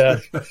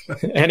 But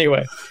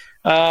anyway,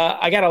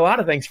 I got a lot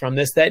of things from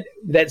this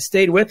that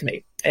stayed with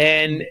me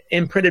and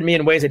imprinted me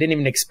in ways I didn't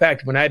even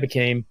expect when I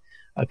became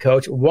a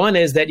coach. One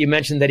is that you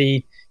mentioned that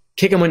he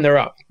kick them when they're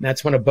up.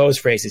 That's one of Bo's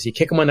phrases. You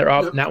kick them when they're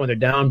up, not when they're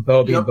down.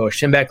 Bo being Bo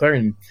Schembechler,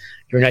 and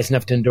you're nice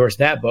enough to endorse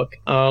that book.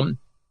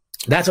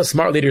 That's what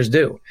smart leaders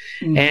do.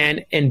 Mm-hmm.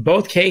 And in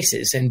both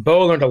cases, and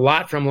Bo learned a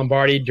lot from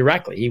Lombardi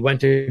directly. He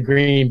went to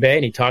Green Bay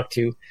and he talked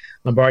to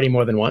Lombardi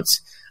more than once.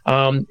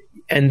 And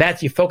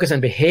that's you focus on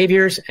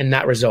behaviors and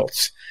not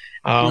results.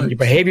 Your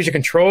behaviors you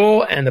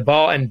control, and the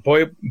ball, and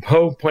Bo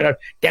pointed out,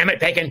 damn it,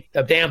 Bacon,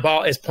 the damn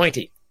ball is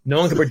pointy. No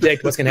one can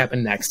predict what's going to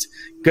happen next.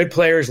 Good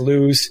players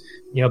lose,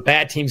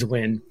 bad teams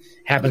win.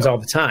 Happens all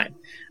the time.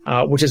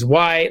 Which is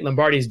why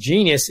Lombardi's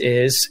genius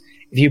is,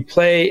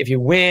 if you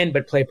win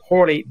but play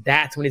poorly,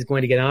 that's when he's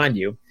going to get on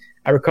you.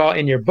 I recall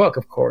in your book,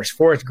 of course,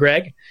 Forrest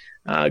Gregg,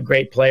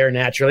 great player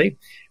naturally,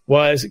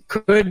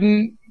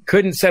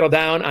 couldn't settle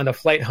down on the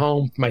flight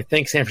home from, I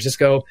think, San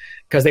Francisco,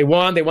 because they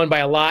won by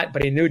a lot,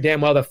 but he knew damn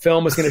well the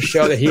film was going to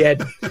show that he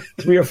had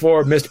 3 or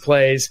 4 missed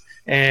plays,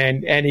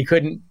 and he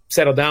couldn't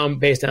settle down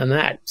based on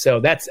that. So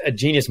that's a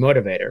genius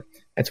motivator.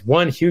 That's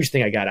one huge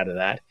thing I got out of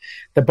that.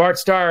 The Bart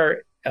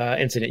Starr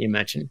incident you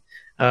mentioned.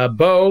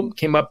 Bo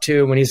came up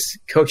to when he's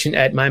coaching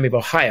at Miami of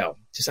Ohio,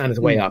 just on his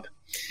way up.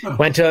 Oh.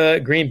 Went to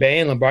Green Bay,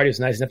 and Lombardi was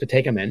nice enough to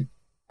take him in.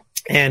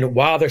 And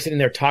while they're sitting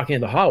there talking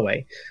in the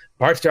hallway,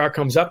 Bart Starr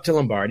comes up to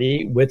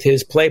Lombardi with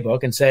his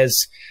playbook and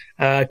says,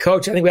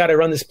 Coach, I think we ought to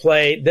run this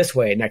play this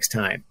way next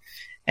time.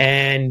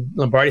 And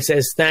Lombardi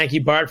says, thank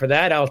you, Bart, for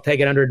that. I'll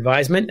take it under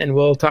advisement, and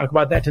we'll talk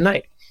about that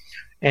tonight.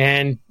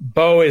 And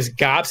Bo is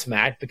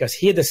gobsmacked because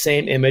he had the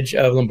same image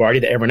of Lombardi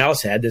that everyone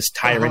else had, this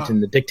tyrant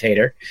and the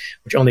dictator,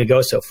 which only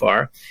goes so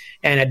far.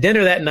 And at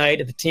dinner that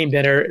night, at the team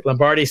dinner,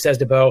 Lombardi says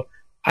to Bo,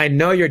 I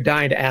know you're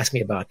dying to ask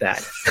me about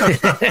that.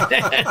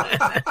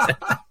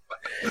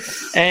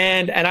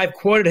 And I've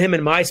quoted him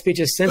in my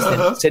speeches since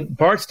then. Said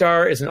Bart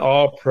Starr is an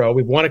all-pro.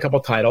 We've won a couple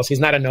titles. He's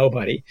not a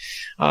nobody.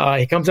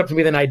 He comes up to me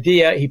with an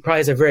idea. He probably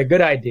has a very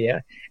good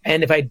idea.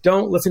 And if I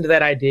don't listen to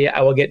that idea,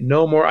 I will get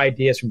no more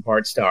ideas from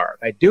Bart Starr.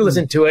 If I do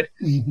listen to it,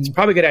 it's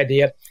probably a good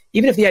idea.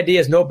 Even if the idea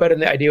is no better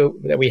than the idea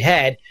that we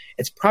had,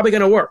 it's probably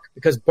going to work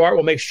because Bart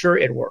will make sure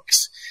it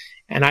works.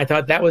 And I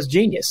thought that was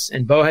genius.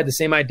 And Bo had the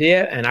same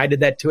idea, and I did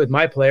that too with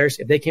my players.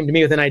 If they came to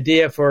me with an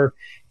idea for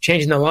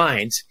changing the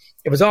lines,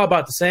 it was all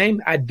about the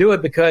same. I'd do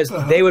it because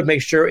they would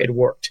make sure it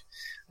worked.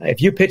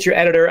 If you pitch your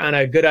editor on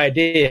a good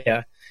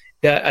idea,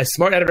 a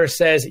smart editor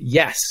says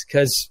yes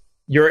because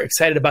you're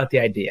excited about the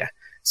idea.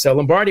 So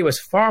Lombardi was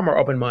far more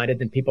open-minded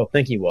than people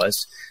think he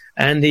was.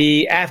 And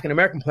the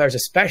African-American players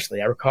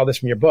especially, I recall this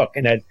from your book,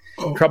 and had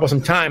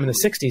troublesome time in the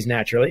 60s,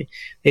 naturally.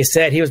 They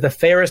said he was the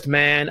fairest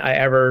man I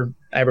ever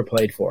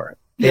played for.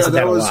 They said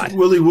that was a lot.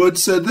 Willie Wood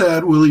said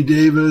that, Willie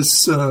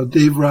Davis,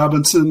 Dave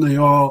Robinson, they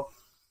all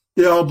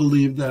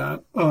believed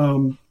that.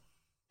 And,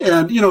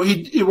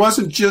 it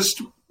wasn't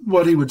just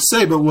what he would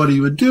say, but what he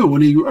would do.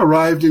 When he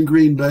arrived in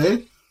Green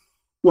Bay,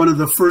 one of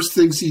the first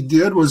things he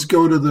did was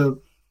go to the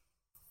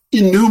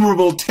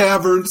innumerable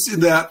taverns in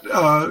that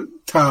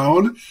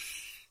town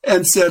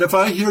and said, if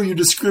I hear you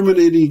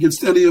discriminating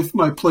against any of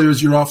my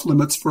players, you're off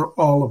limits for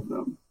all of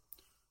them,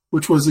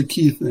 which was a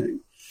key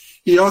thing.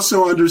 He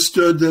also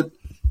understood that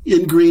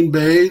in Green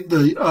Bay,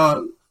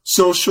 the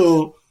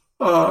social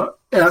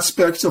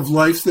aspects of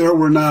life there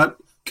were not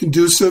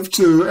conducive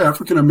to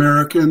African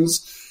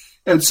Americans.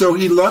 And so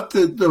he let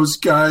those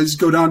guys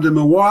go down to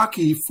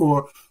Milwaukee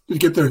to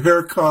get their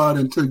hair cut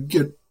and to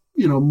get,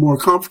 more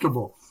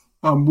comfortable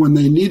when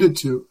they needed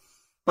to.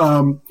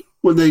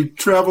 When they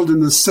traveled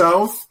in the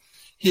South,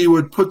 he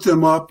would put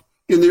them up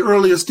in the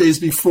earliest days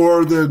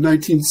before the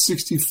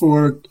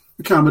 1964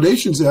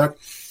 Accommodations Act.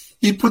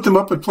 He'd put them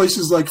up at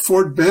places like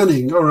Fort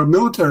Benning or a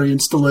military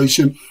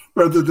installation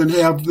rather than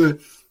have the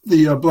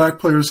black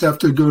players have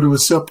to go to a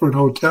separate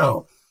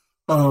hotel.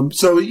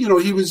 So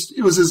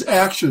it was his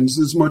actions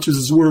as much as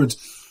his words.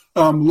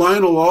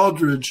 Lionel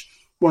Aldridge,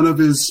 one of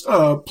his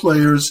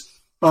players,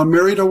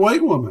 married a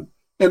white woman.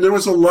 And there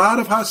was a lot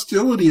of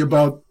hostility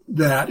about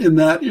that in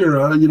that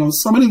era.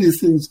 So many of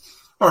these things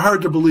are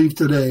hard to believe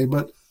today.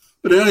 But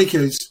in any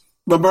case,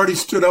 Lombardi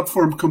stood up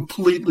for him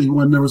completely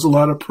when there was a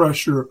lot of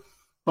pressure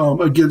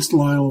against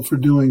Lionel for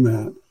doing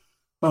that.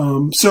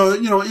 So,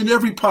 in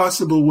every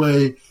possible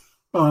way,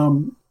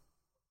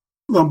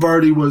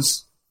 Lombardi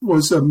was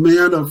a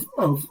man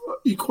of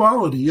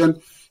equality.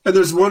 And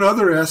there's one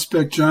other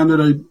aspect, John,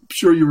 that I'm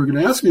sure you were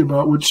going to ask me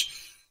about, which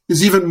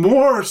is even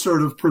more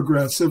sort of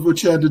progressive,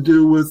 which had to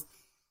do with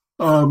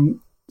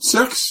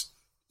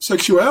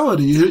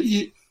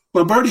sexuality.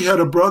 Lombardi had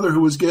a brother who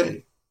was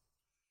gay.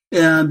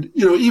 And,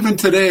 even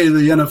today,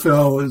 the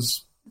NFL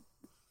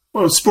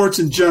sports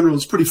in general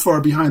is pretty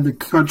far behind the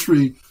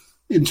country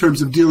in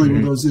terms of dealing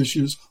with those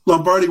issues.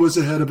 Lombardi was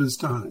ahead of his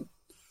time.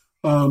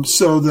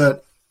 So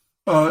that,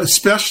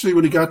 especially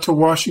when he got to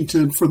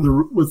Washington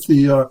with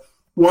the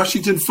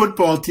Washington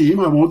football team,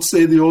 I won't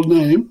say the old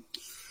name,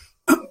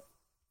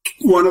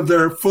 one of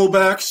their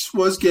fullbacks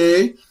was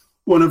gay,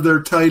 one of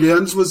their tight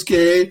ends was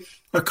gay,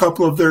 a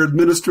couple of their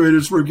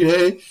administrators were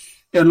gay,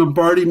 and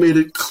Lombardi made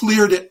it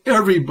clear to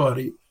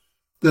everybody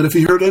that if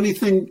he heard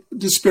anything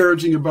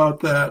disparaging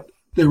about that,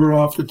 they were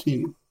off the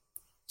team.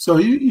 So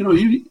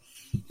he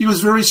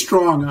was very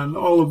strong on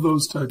all of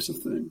those types of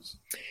things.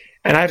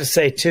 And I have to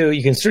say, too,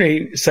 you can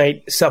certainly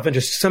cite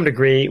self-interest to some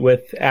degree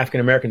with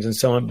African Americans and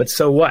so on, but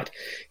so what?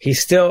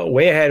 He's still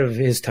way ahead of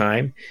his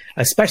time,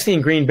 especially in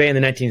Green Bay in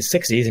the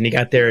 1960s, and he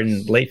got there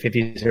in late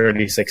 50s,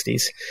 early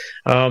 60s.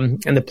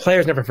 And the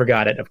players never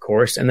forgot it, of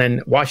course. And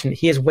then Washington,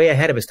 he is way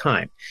ahead of his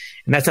time.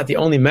 And that's not the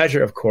only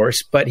measure, of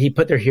course, but he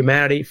put their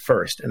humanity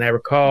first. And I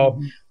recall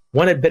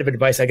one bit of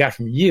advice I got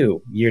from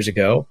you years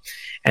ago,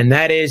 and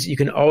that is you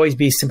can always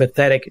be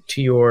sympathetic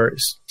to your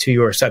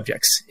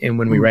subjects and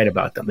when we write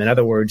about them. In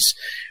other words,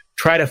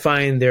 try to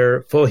find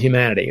their full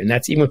humanity. And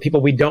that's even with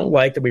people we don't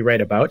like that we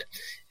write about.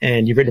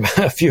 And you've written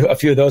about a few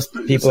of those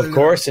people, of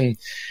course, in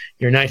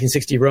your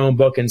 1960 Rome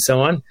book and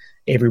so on.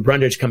 Avery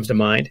Brundage comes to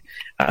mind.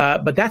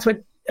 But that's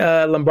what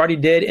Lombardi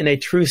did in a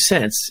true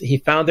sense. He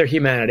found their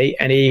humanity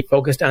and he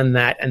focused on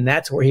that. And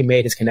that's where he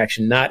made his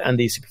connection, not on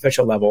the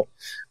superficial level,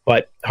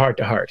 but heart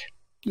to heart.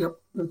 Yep,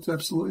 that's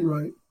absolutely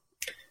right.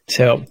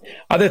 So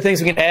other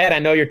things we can add, I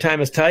know your time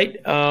is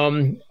tight.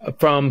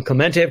 From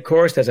Clemente, of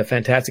course, that's a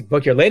fantastic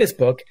book. Your latest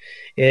book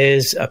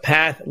is A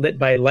Path Lit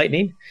by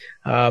Lightning,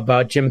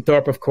 about Jim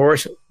Thorpe, of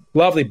course.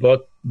 Lovely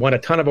book, won a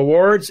ton of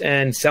awards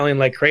and selling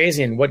like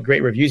crazy, and what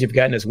great reviews you've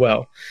gotten as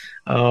well.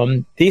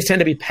 These tend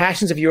to be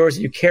passions of yours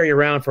that you carry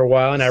around for a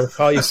while, and I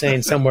recall you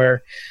saying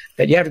somewhere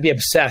that you have to be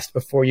obsessed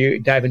before you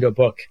dive into a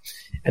book.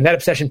 And that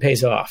obsession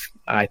pays off,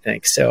 I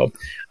think. So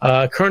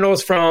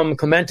kernels from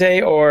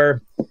Clemente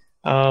or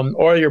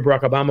your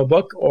Barack Obama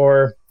book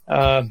or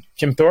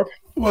Jim Thorpe?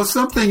 Well,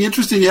 something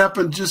interesting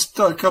happened just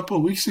a couple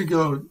of weeks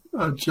ago,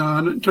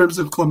 John, in terms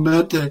of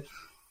Clemente.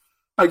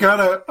 I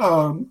got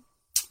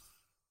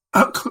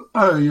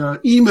a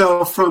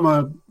email from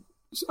a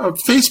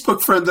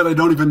Facebook friend that I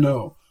don't even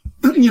know.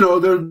 Or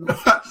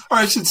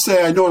I should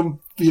say I know him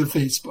via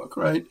Facebook,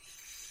 right?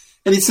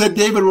 And he said,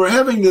 David, we're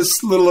having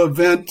this little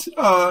event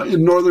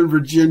in Northern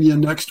Virginia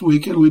next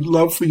week, and we'd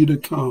love for you to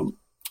come.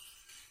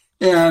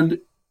 And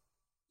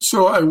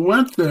so I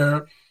went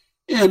there,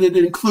 and it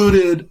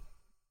included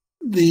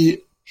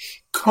the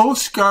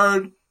Coast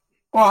Guard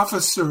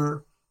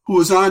officer who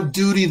was on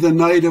duty the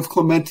night of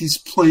Clemente's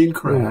plane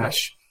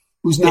crash,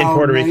 who's now in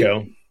Puerto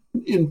Rico.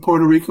 In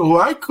Puerto Rico, who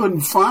I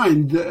couldn't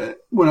find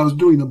when I was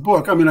doing the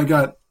book. I mean, I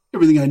got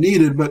everything I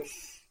needed, but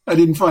I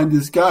didn't find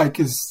this guy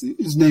because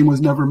his name was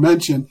never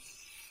mentioned.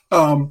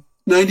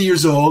 90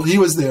 years old, he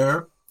was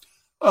there.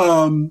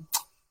 the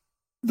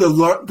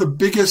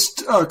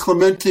biggest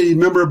Clemente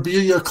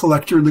memorabilia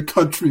collector in the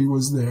country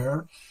was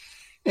there,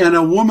 and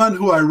a woman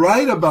who I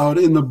write about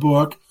in the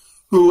book,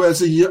 who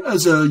as a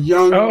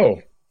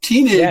young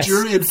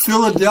teenager in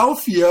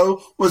Philadelphia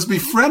was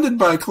befriended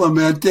by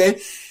Clemente,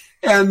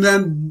 and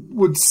then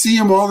would see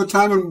him all the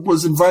time, and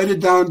was invited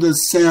down to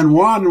San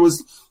Juan, and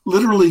was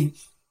literally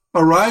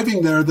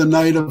arriving there the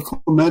night of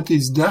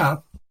Clemente's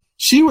death.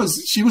 She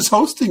was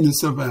hosting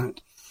this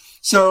event.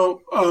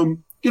 So,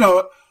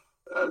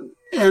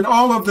 and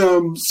all of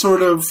them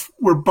sort of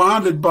were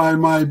bonded by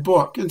my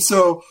book. And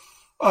so,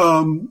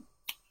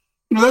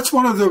 that's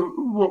one of the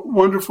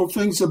wonderful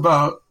things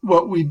about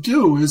what we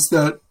do, is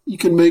that you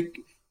can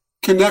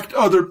connect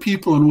other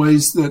people in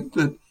ways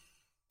that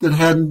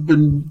hadn't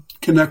been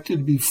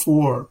connected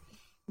before.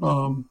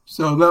 So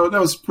that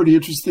was pretty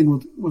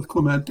interesting with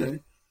Clemente.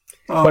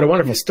 What a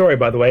wonderful story,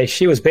 by the way.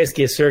 She was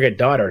basically a surrogate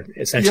daughter,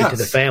 essentially, to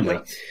the family.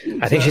 Yeah,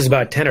 exactly. I think she's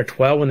about 10 or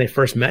 12 when they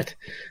first met.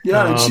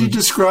 Yeah, and she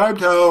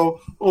described how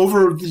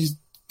over these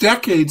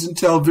decades,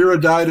 until Vera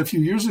died a few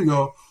years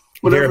ago.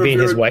 Vera being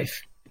his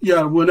wife.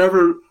 Yeah,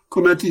 whenever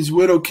Clemente's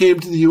widow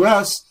came to the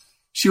U.S.,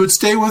 she would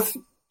stay with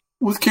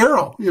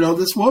Carol,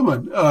 this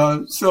woman.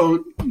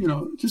 So,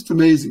 just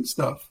amazing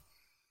stuff.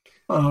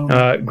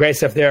 Great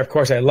stuff there. Of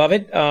course, I love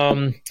it.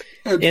 I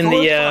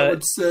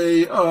would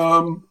say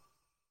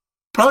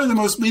probably the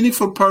most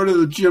meaningful part of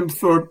the Jim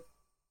Thorpe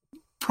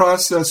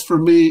process for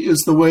me is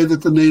the way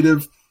that the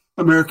Native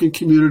American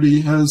community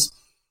has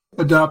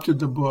adopted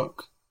the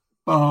book.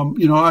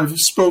 I've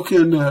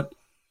spoken at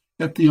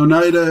the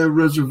Oneida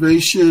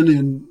Reservation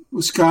in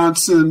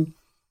Wisconsin.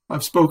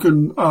 I've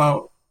spoken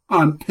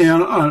on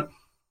panel.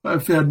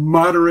 I've had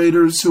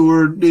moderators who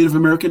are Native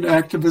American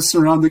activists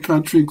around the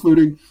country,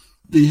 including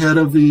the head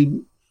of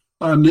the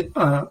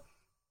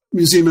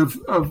Museum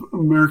of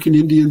American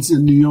Indians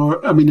in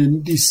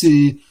in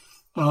D.C.,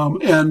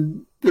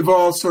 and they've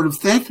all sort of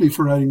thanked me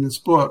for writing this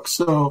book.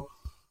 So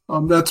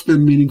that's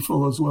been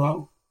meaningful as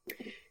well.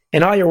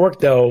 In all your work,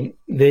 though,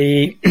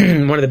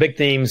 one of the big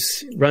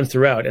themes runs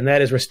throughout, and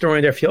that is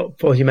restoring their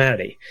full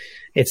humanity.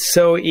 It's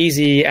so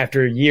easy,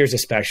 after years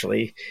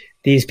especially,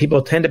 these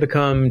people tend to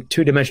become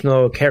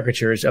two-dimensional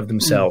caricatures of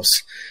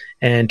themselves,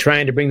 and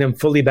trying to bring them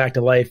fully back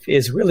to life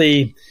is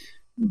really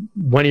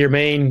one of your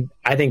main,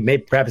 I think,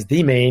 maybe perhaps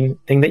the main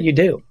thing that you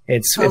do.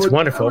 It's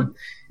wonderful.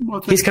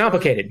 He's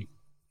complicated.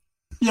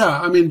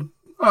 Yeah,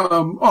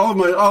 all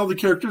the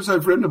characters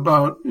I've written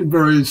about in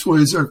various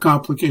ways are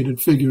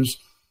complicated figures.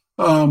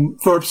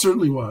 Thorpe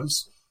certainly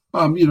was,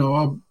 a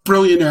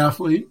brilliant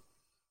athlete.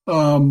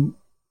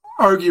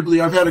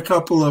 Arguably, I've had a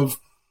couple of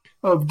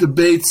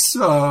debates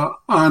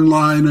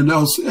online and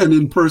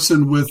in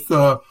person with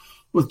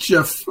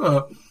Jeff,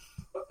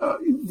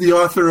 the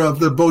author of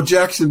the Bo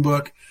Jackson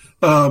book,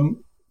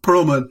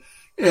 Perlman,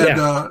 and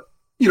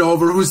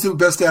over who's the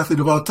best athlete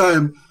of all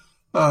time,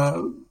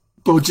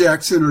 Bo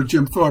Jackson or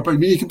Jim Thorpe.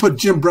 You can put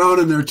Jim Brown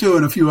in there too,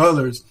 and a few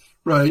others,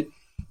 right?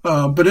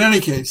 But in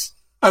any case,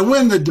 I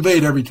win the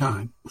debate every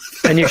time.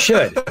 And you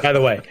should, by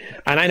the way.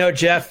 And I know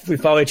Jeff, we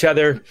follow each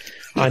other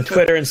on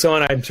Twitter and so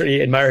on. I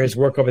certainly admire his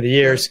work over the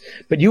years,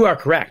 but you are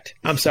correct.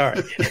 I'm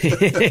sorry.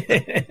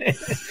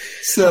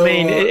 So,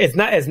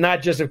 it's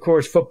not just, of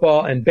course,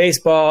 football and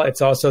baseball.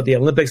 It's also the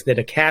Olympics, the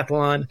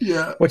decathlon,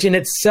 which in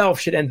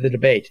itself should end the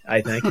debate, I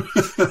think.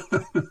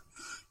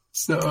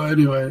 So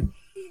anyway.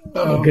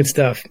 Good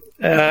stuff.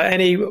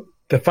 The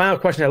final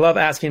question I love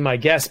asking my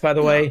guests, by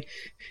the way,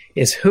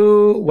 is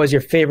who was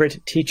your favorite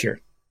teacher?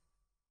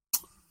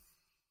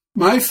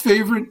 My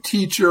favorite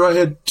teacher, I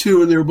had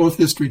two, and they were both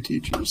history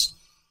teachers.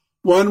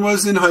 One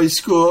was in high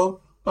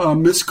school,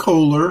 Miss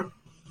Kohler,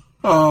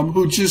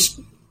 who just,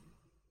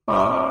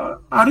 I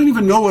didn't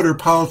even know what her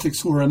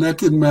politics were, and that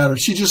didn't matter.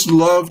 She just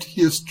loved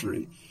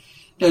history,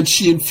 and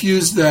she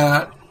infused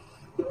that,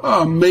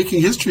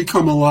 making history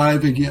come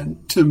alive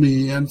again to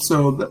me. And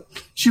so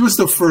she was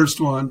the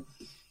first one.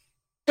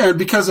 And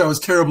because I was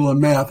terrible in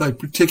math, I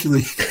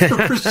particularly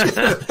appreciate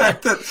the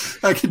fact that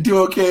I could do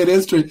okay at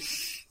history.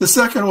 The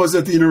second was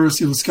at the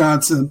University of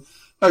Wisconsin,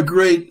 a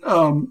great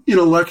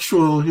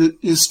intellectual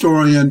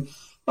historian,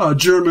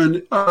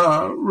 German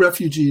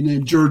refugee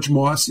named George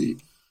Mossy,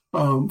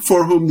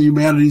 for whom the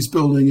Humanities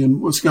Building in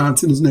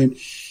Wisconsin is named.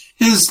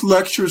 His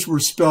lectures were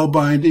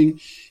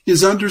spellbinding.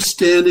 His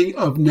understanding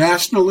of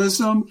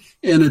nationalism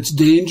and its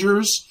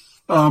dangers,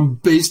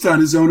 based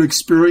on his own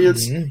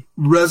experience,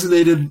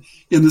 resonated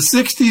in the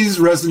 60s,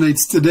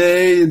 resonates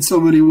today in so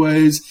many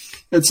ways.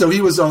 And so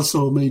he was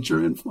also a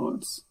major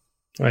influence.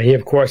 He,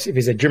 of course, if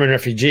he's a German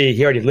refugee,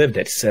 he already lived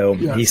it. So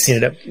he's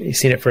seen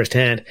it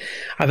firsthand.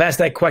 I've asked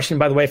that question,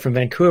 by the way, from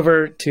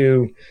Vancouver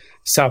to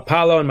Sao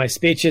Paulo in my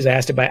speeches. I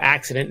asked it by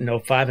accident in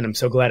 2005, and I'm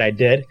so glad I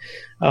did.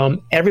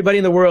 Everybody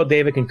in the world,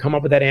 David, can come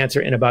up with that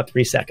answer in about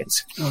 3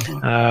 seconds.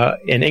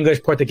 In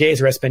English,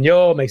 Portuguese, or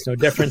Espanol, makes no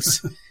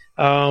difference.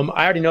 I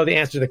already know the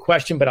answer to the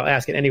question, but I'll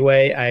ask it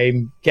anyway.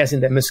 I'm guessing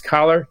that Ms.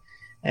 Kohler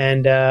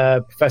and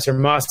Professor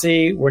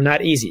Mossy were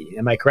not easy.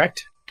 Am I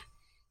correct?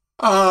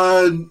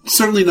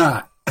 Certainly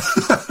not.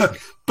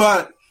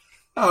 But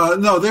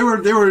No, they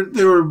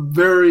were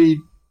very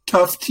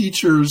tough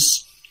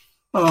teachers.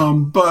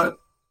 But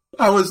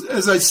I was,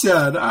 as I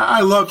said,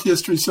 I loved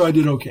history, so I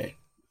did okay.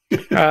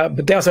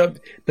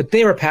 But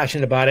they were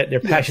passionate about it. They're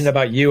passionate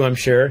about you, I'm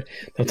sure.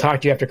 They'll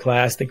talk to you after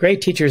class. The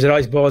great teachers, it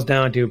always boils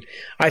down to,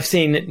 I've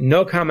seen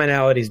no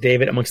commonalities,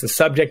 David, amongst the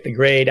subject, the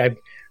grade. I've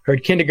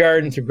heard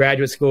kindergarten through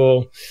graduate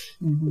school,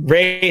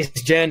 race,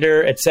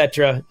 gender,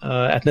 etc.,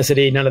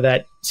 ethnicity. None of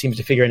that seems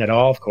to figure in at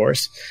all, of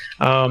course.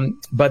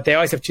 But they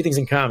always have two things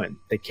in common.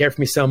 They care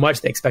for me so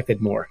much, they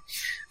expected more.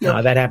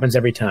 That happens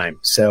every time.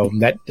 So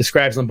that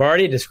describes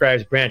Lombardi,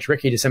 describes Branch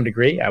Rickey to some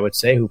degree, I would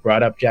say, who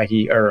brought up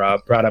Jackie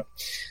Robinson,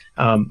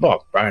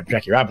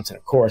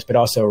 of course, but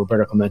also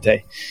Roberto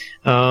Clemente.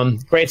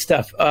 Great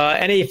stuff.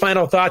 Any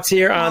final thoughts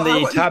here on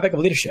the topic of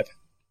leadership?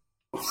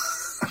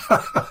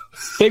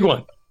 Big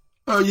one.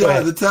 Oh, yeah,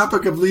 the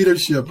topic of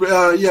leadership.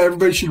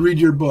 Everybody should read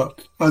your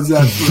book. How's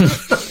that?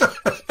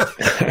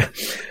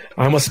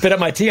 I almost spit up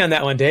my tea on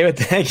that one, David.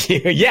 Thank you.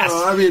 Yes.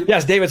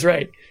 Yes, David's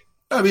right.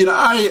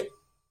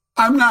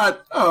 I'm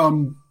not,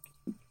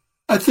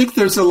 I think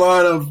there's a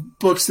lot of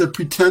books that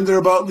pretend they're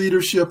about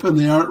leadership and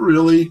they aren't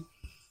really,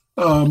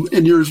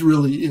 and yours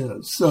really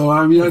is. So,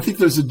 I think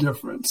there's a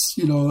difference,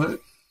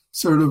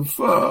 sort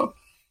of,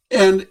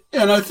 and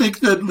I think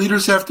that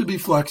leaders have to be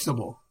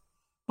flexible,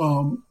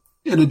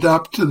 and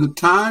adapt to the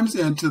times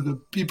and to the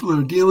people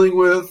they're dealing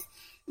with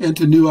and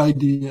to new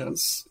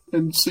ideas.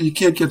 And so you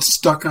can't get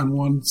stuck on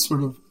one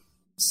sort of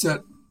set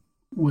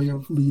way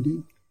of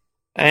leading.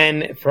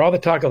 And for all the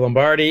talk of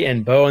Lombardi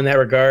and Bo in that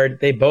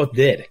regard, they both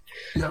did.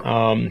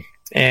 Yeah.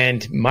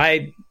 And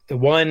the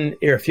one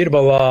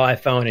irrefutable law I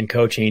found in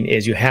coaching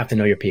is you have to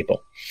know your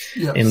people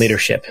in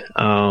leadership.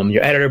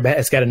 Your editor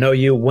has got to know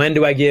you. When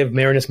do I give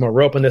Maraniss more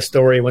rope in this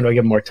story? When do I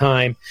give him more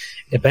time?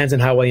 It depends on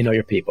how well you know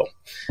your people.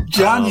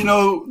 John,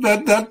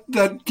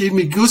 that gave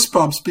me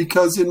goosebumps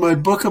because in my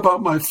book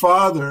about my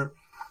father,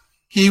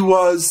 he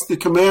was the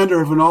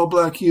commander of an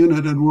all-black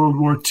unit in World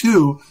War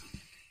II.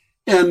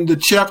 And the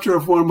chapter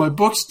of one of my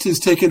books is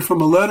taken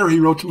from a letter he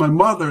wrote to my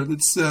mother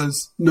that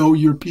says, know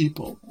your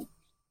people.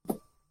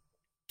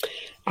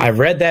 I've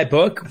read that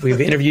book. We've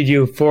interviewed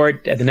you for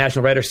it at the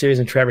National Writer Series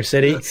in Traverse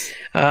City. Yes.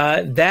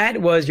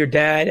 That was your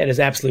dad at his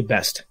absolute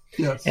best.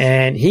 Yes.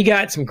 And he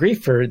got some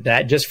grief for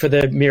that, just for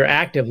the mere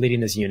act of leading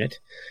this unit,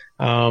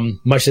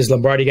 much as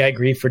Lombardi got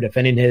grief for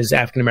defending his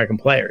African-American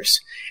players.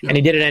 Yeah. And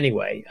he did it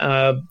anyway.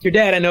 Your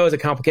dad, I know, is a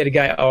complicated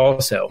guy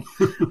also.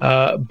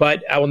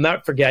 But I will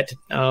not forget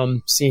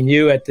seeing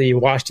you at the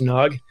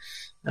Washtenaw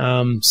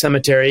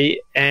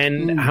Cemetery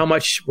and how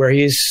much where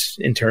he's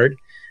interred.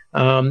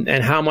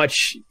 And how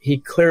much he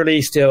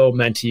clearly still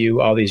meant to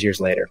you all these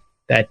years later.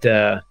 That's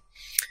a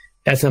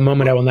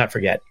moment I will not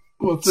forget.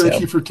 Well, thank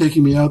you for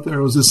taking me out there.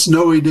 It was a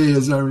snowy day,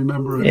 as I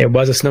remember it. It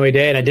was a snowy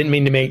day, and I didn't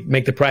mean to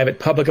make the private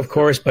public, of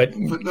course, but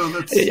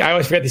no, I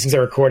always forget these things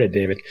are recorded,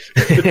 David.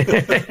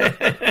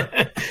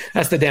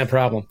 That's the damn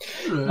problem.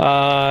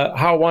 Right.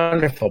 How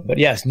wonderful. But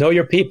yes, know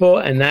your people,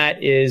 and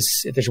that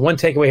is, if there's one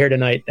takeaway here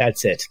tonight,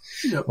 that's it.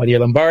 Yep. Whether you're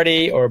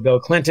Lombardi or Bill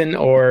Clinton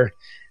or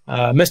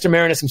Mr.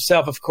 Maraniss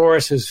himself, of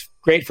course, whose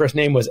great first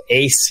name was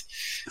Ace.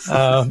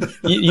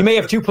 You may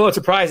have 2 Pulitzer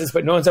Prizes,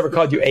 but no one's ever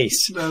called you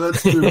Ace. No,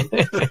 that's true.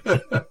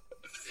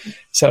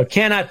 So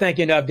cannot thank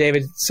you enough,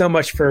 David, so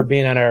much for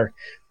being on our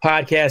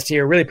podcast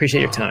here. Really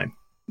appreciate your time.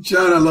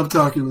 John, I love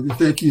talking with you.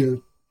 Thank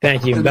you.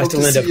 Thank you. Best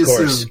of Linda, of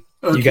course.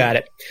 Okay. You got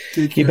it.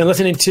 You've been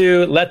listening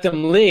to Let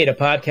Them Lead, a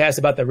podcast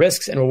about the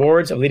risks and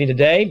rewards of leading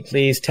today.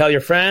 Please tell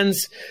your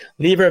friends,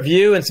 leave a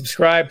review, and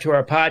subscribe to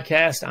our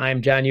podcast.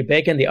 I'm John U.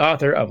 Bacon, the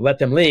author of Let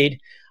Them Lead,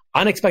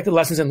 Unexpected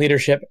Lessons in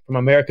Leadership from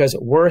America's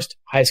Worst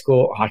High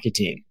School Hockey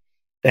Team.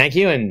 Thank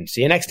you, and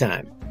see you next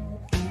time.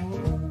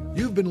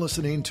 You've been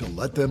listening to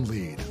Let Them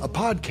Lead, a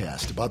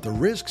podcast about the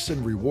risks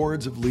and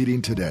rewards of leading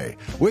today,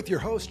 with your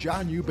host,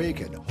 John U.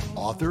 Bacon,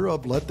 author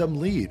of Let Them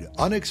Lead,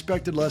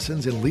 Unexpected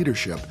Lessons in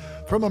Leadership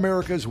from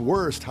America's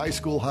Worst High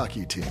School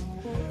Hockey Team.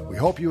 We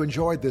hope you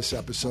enjoyed this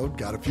episode,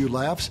 got a few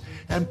laughs,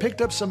 and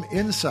picked up some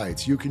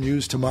insights you can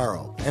use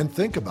tomorrow and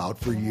think about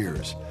for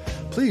years.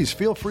 Please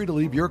feel free to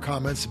leave your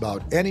comments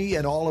about any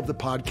and all of the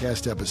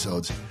podcast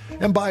episodes,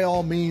 and by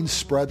all means,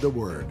 spread the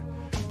word.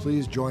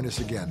 Please join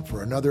us again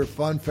for another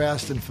fun,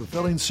 fast, and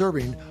fulfilling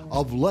serving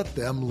of Let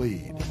Them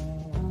Lead.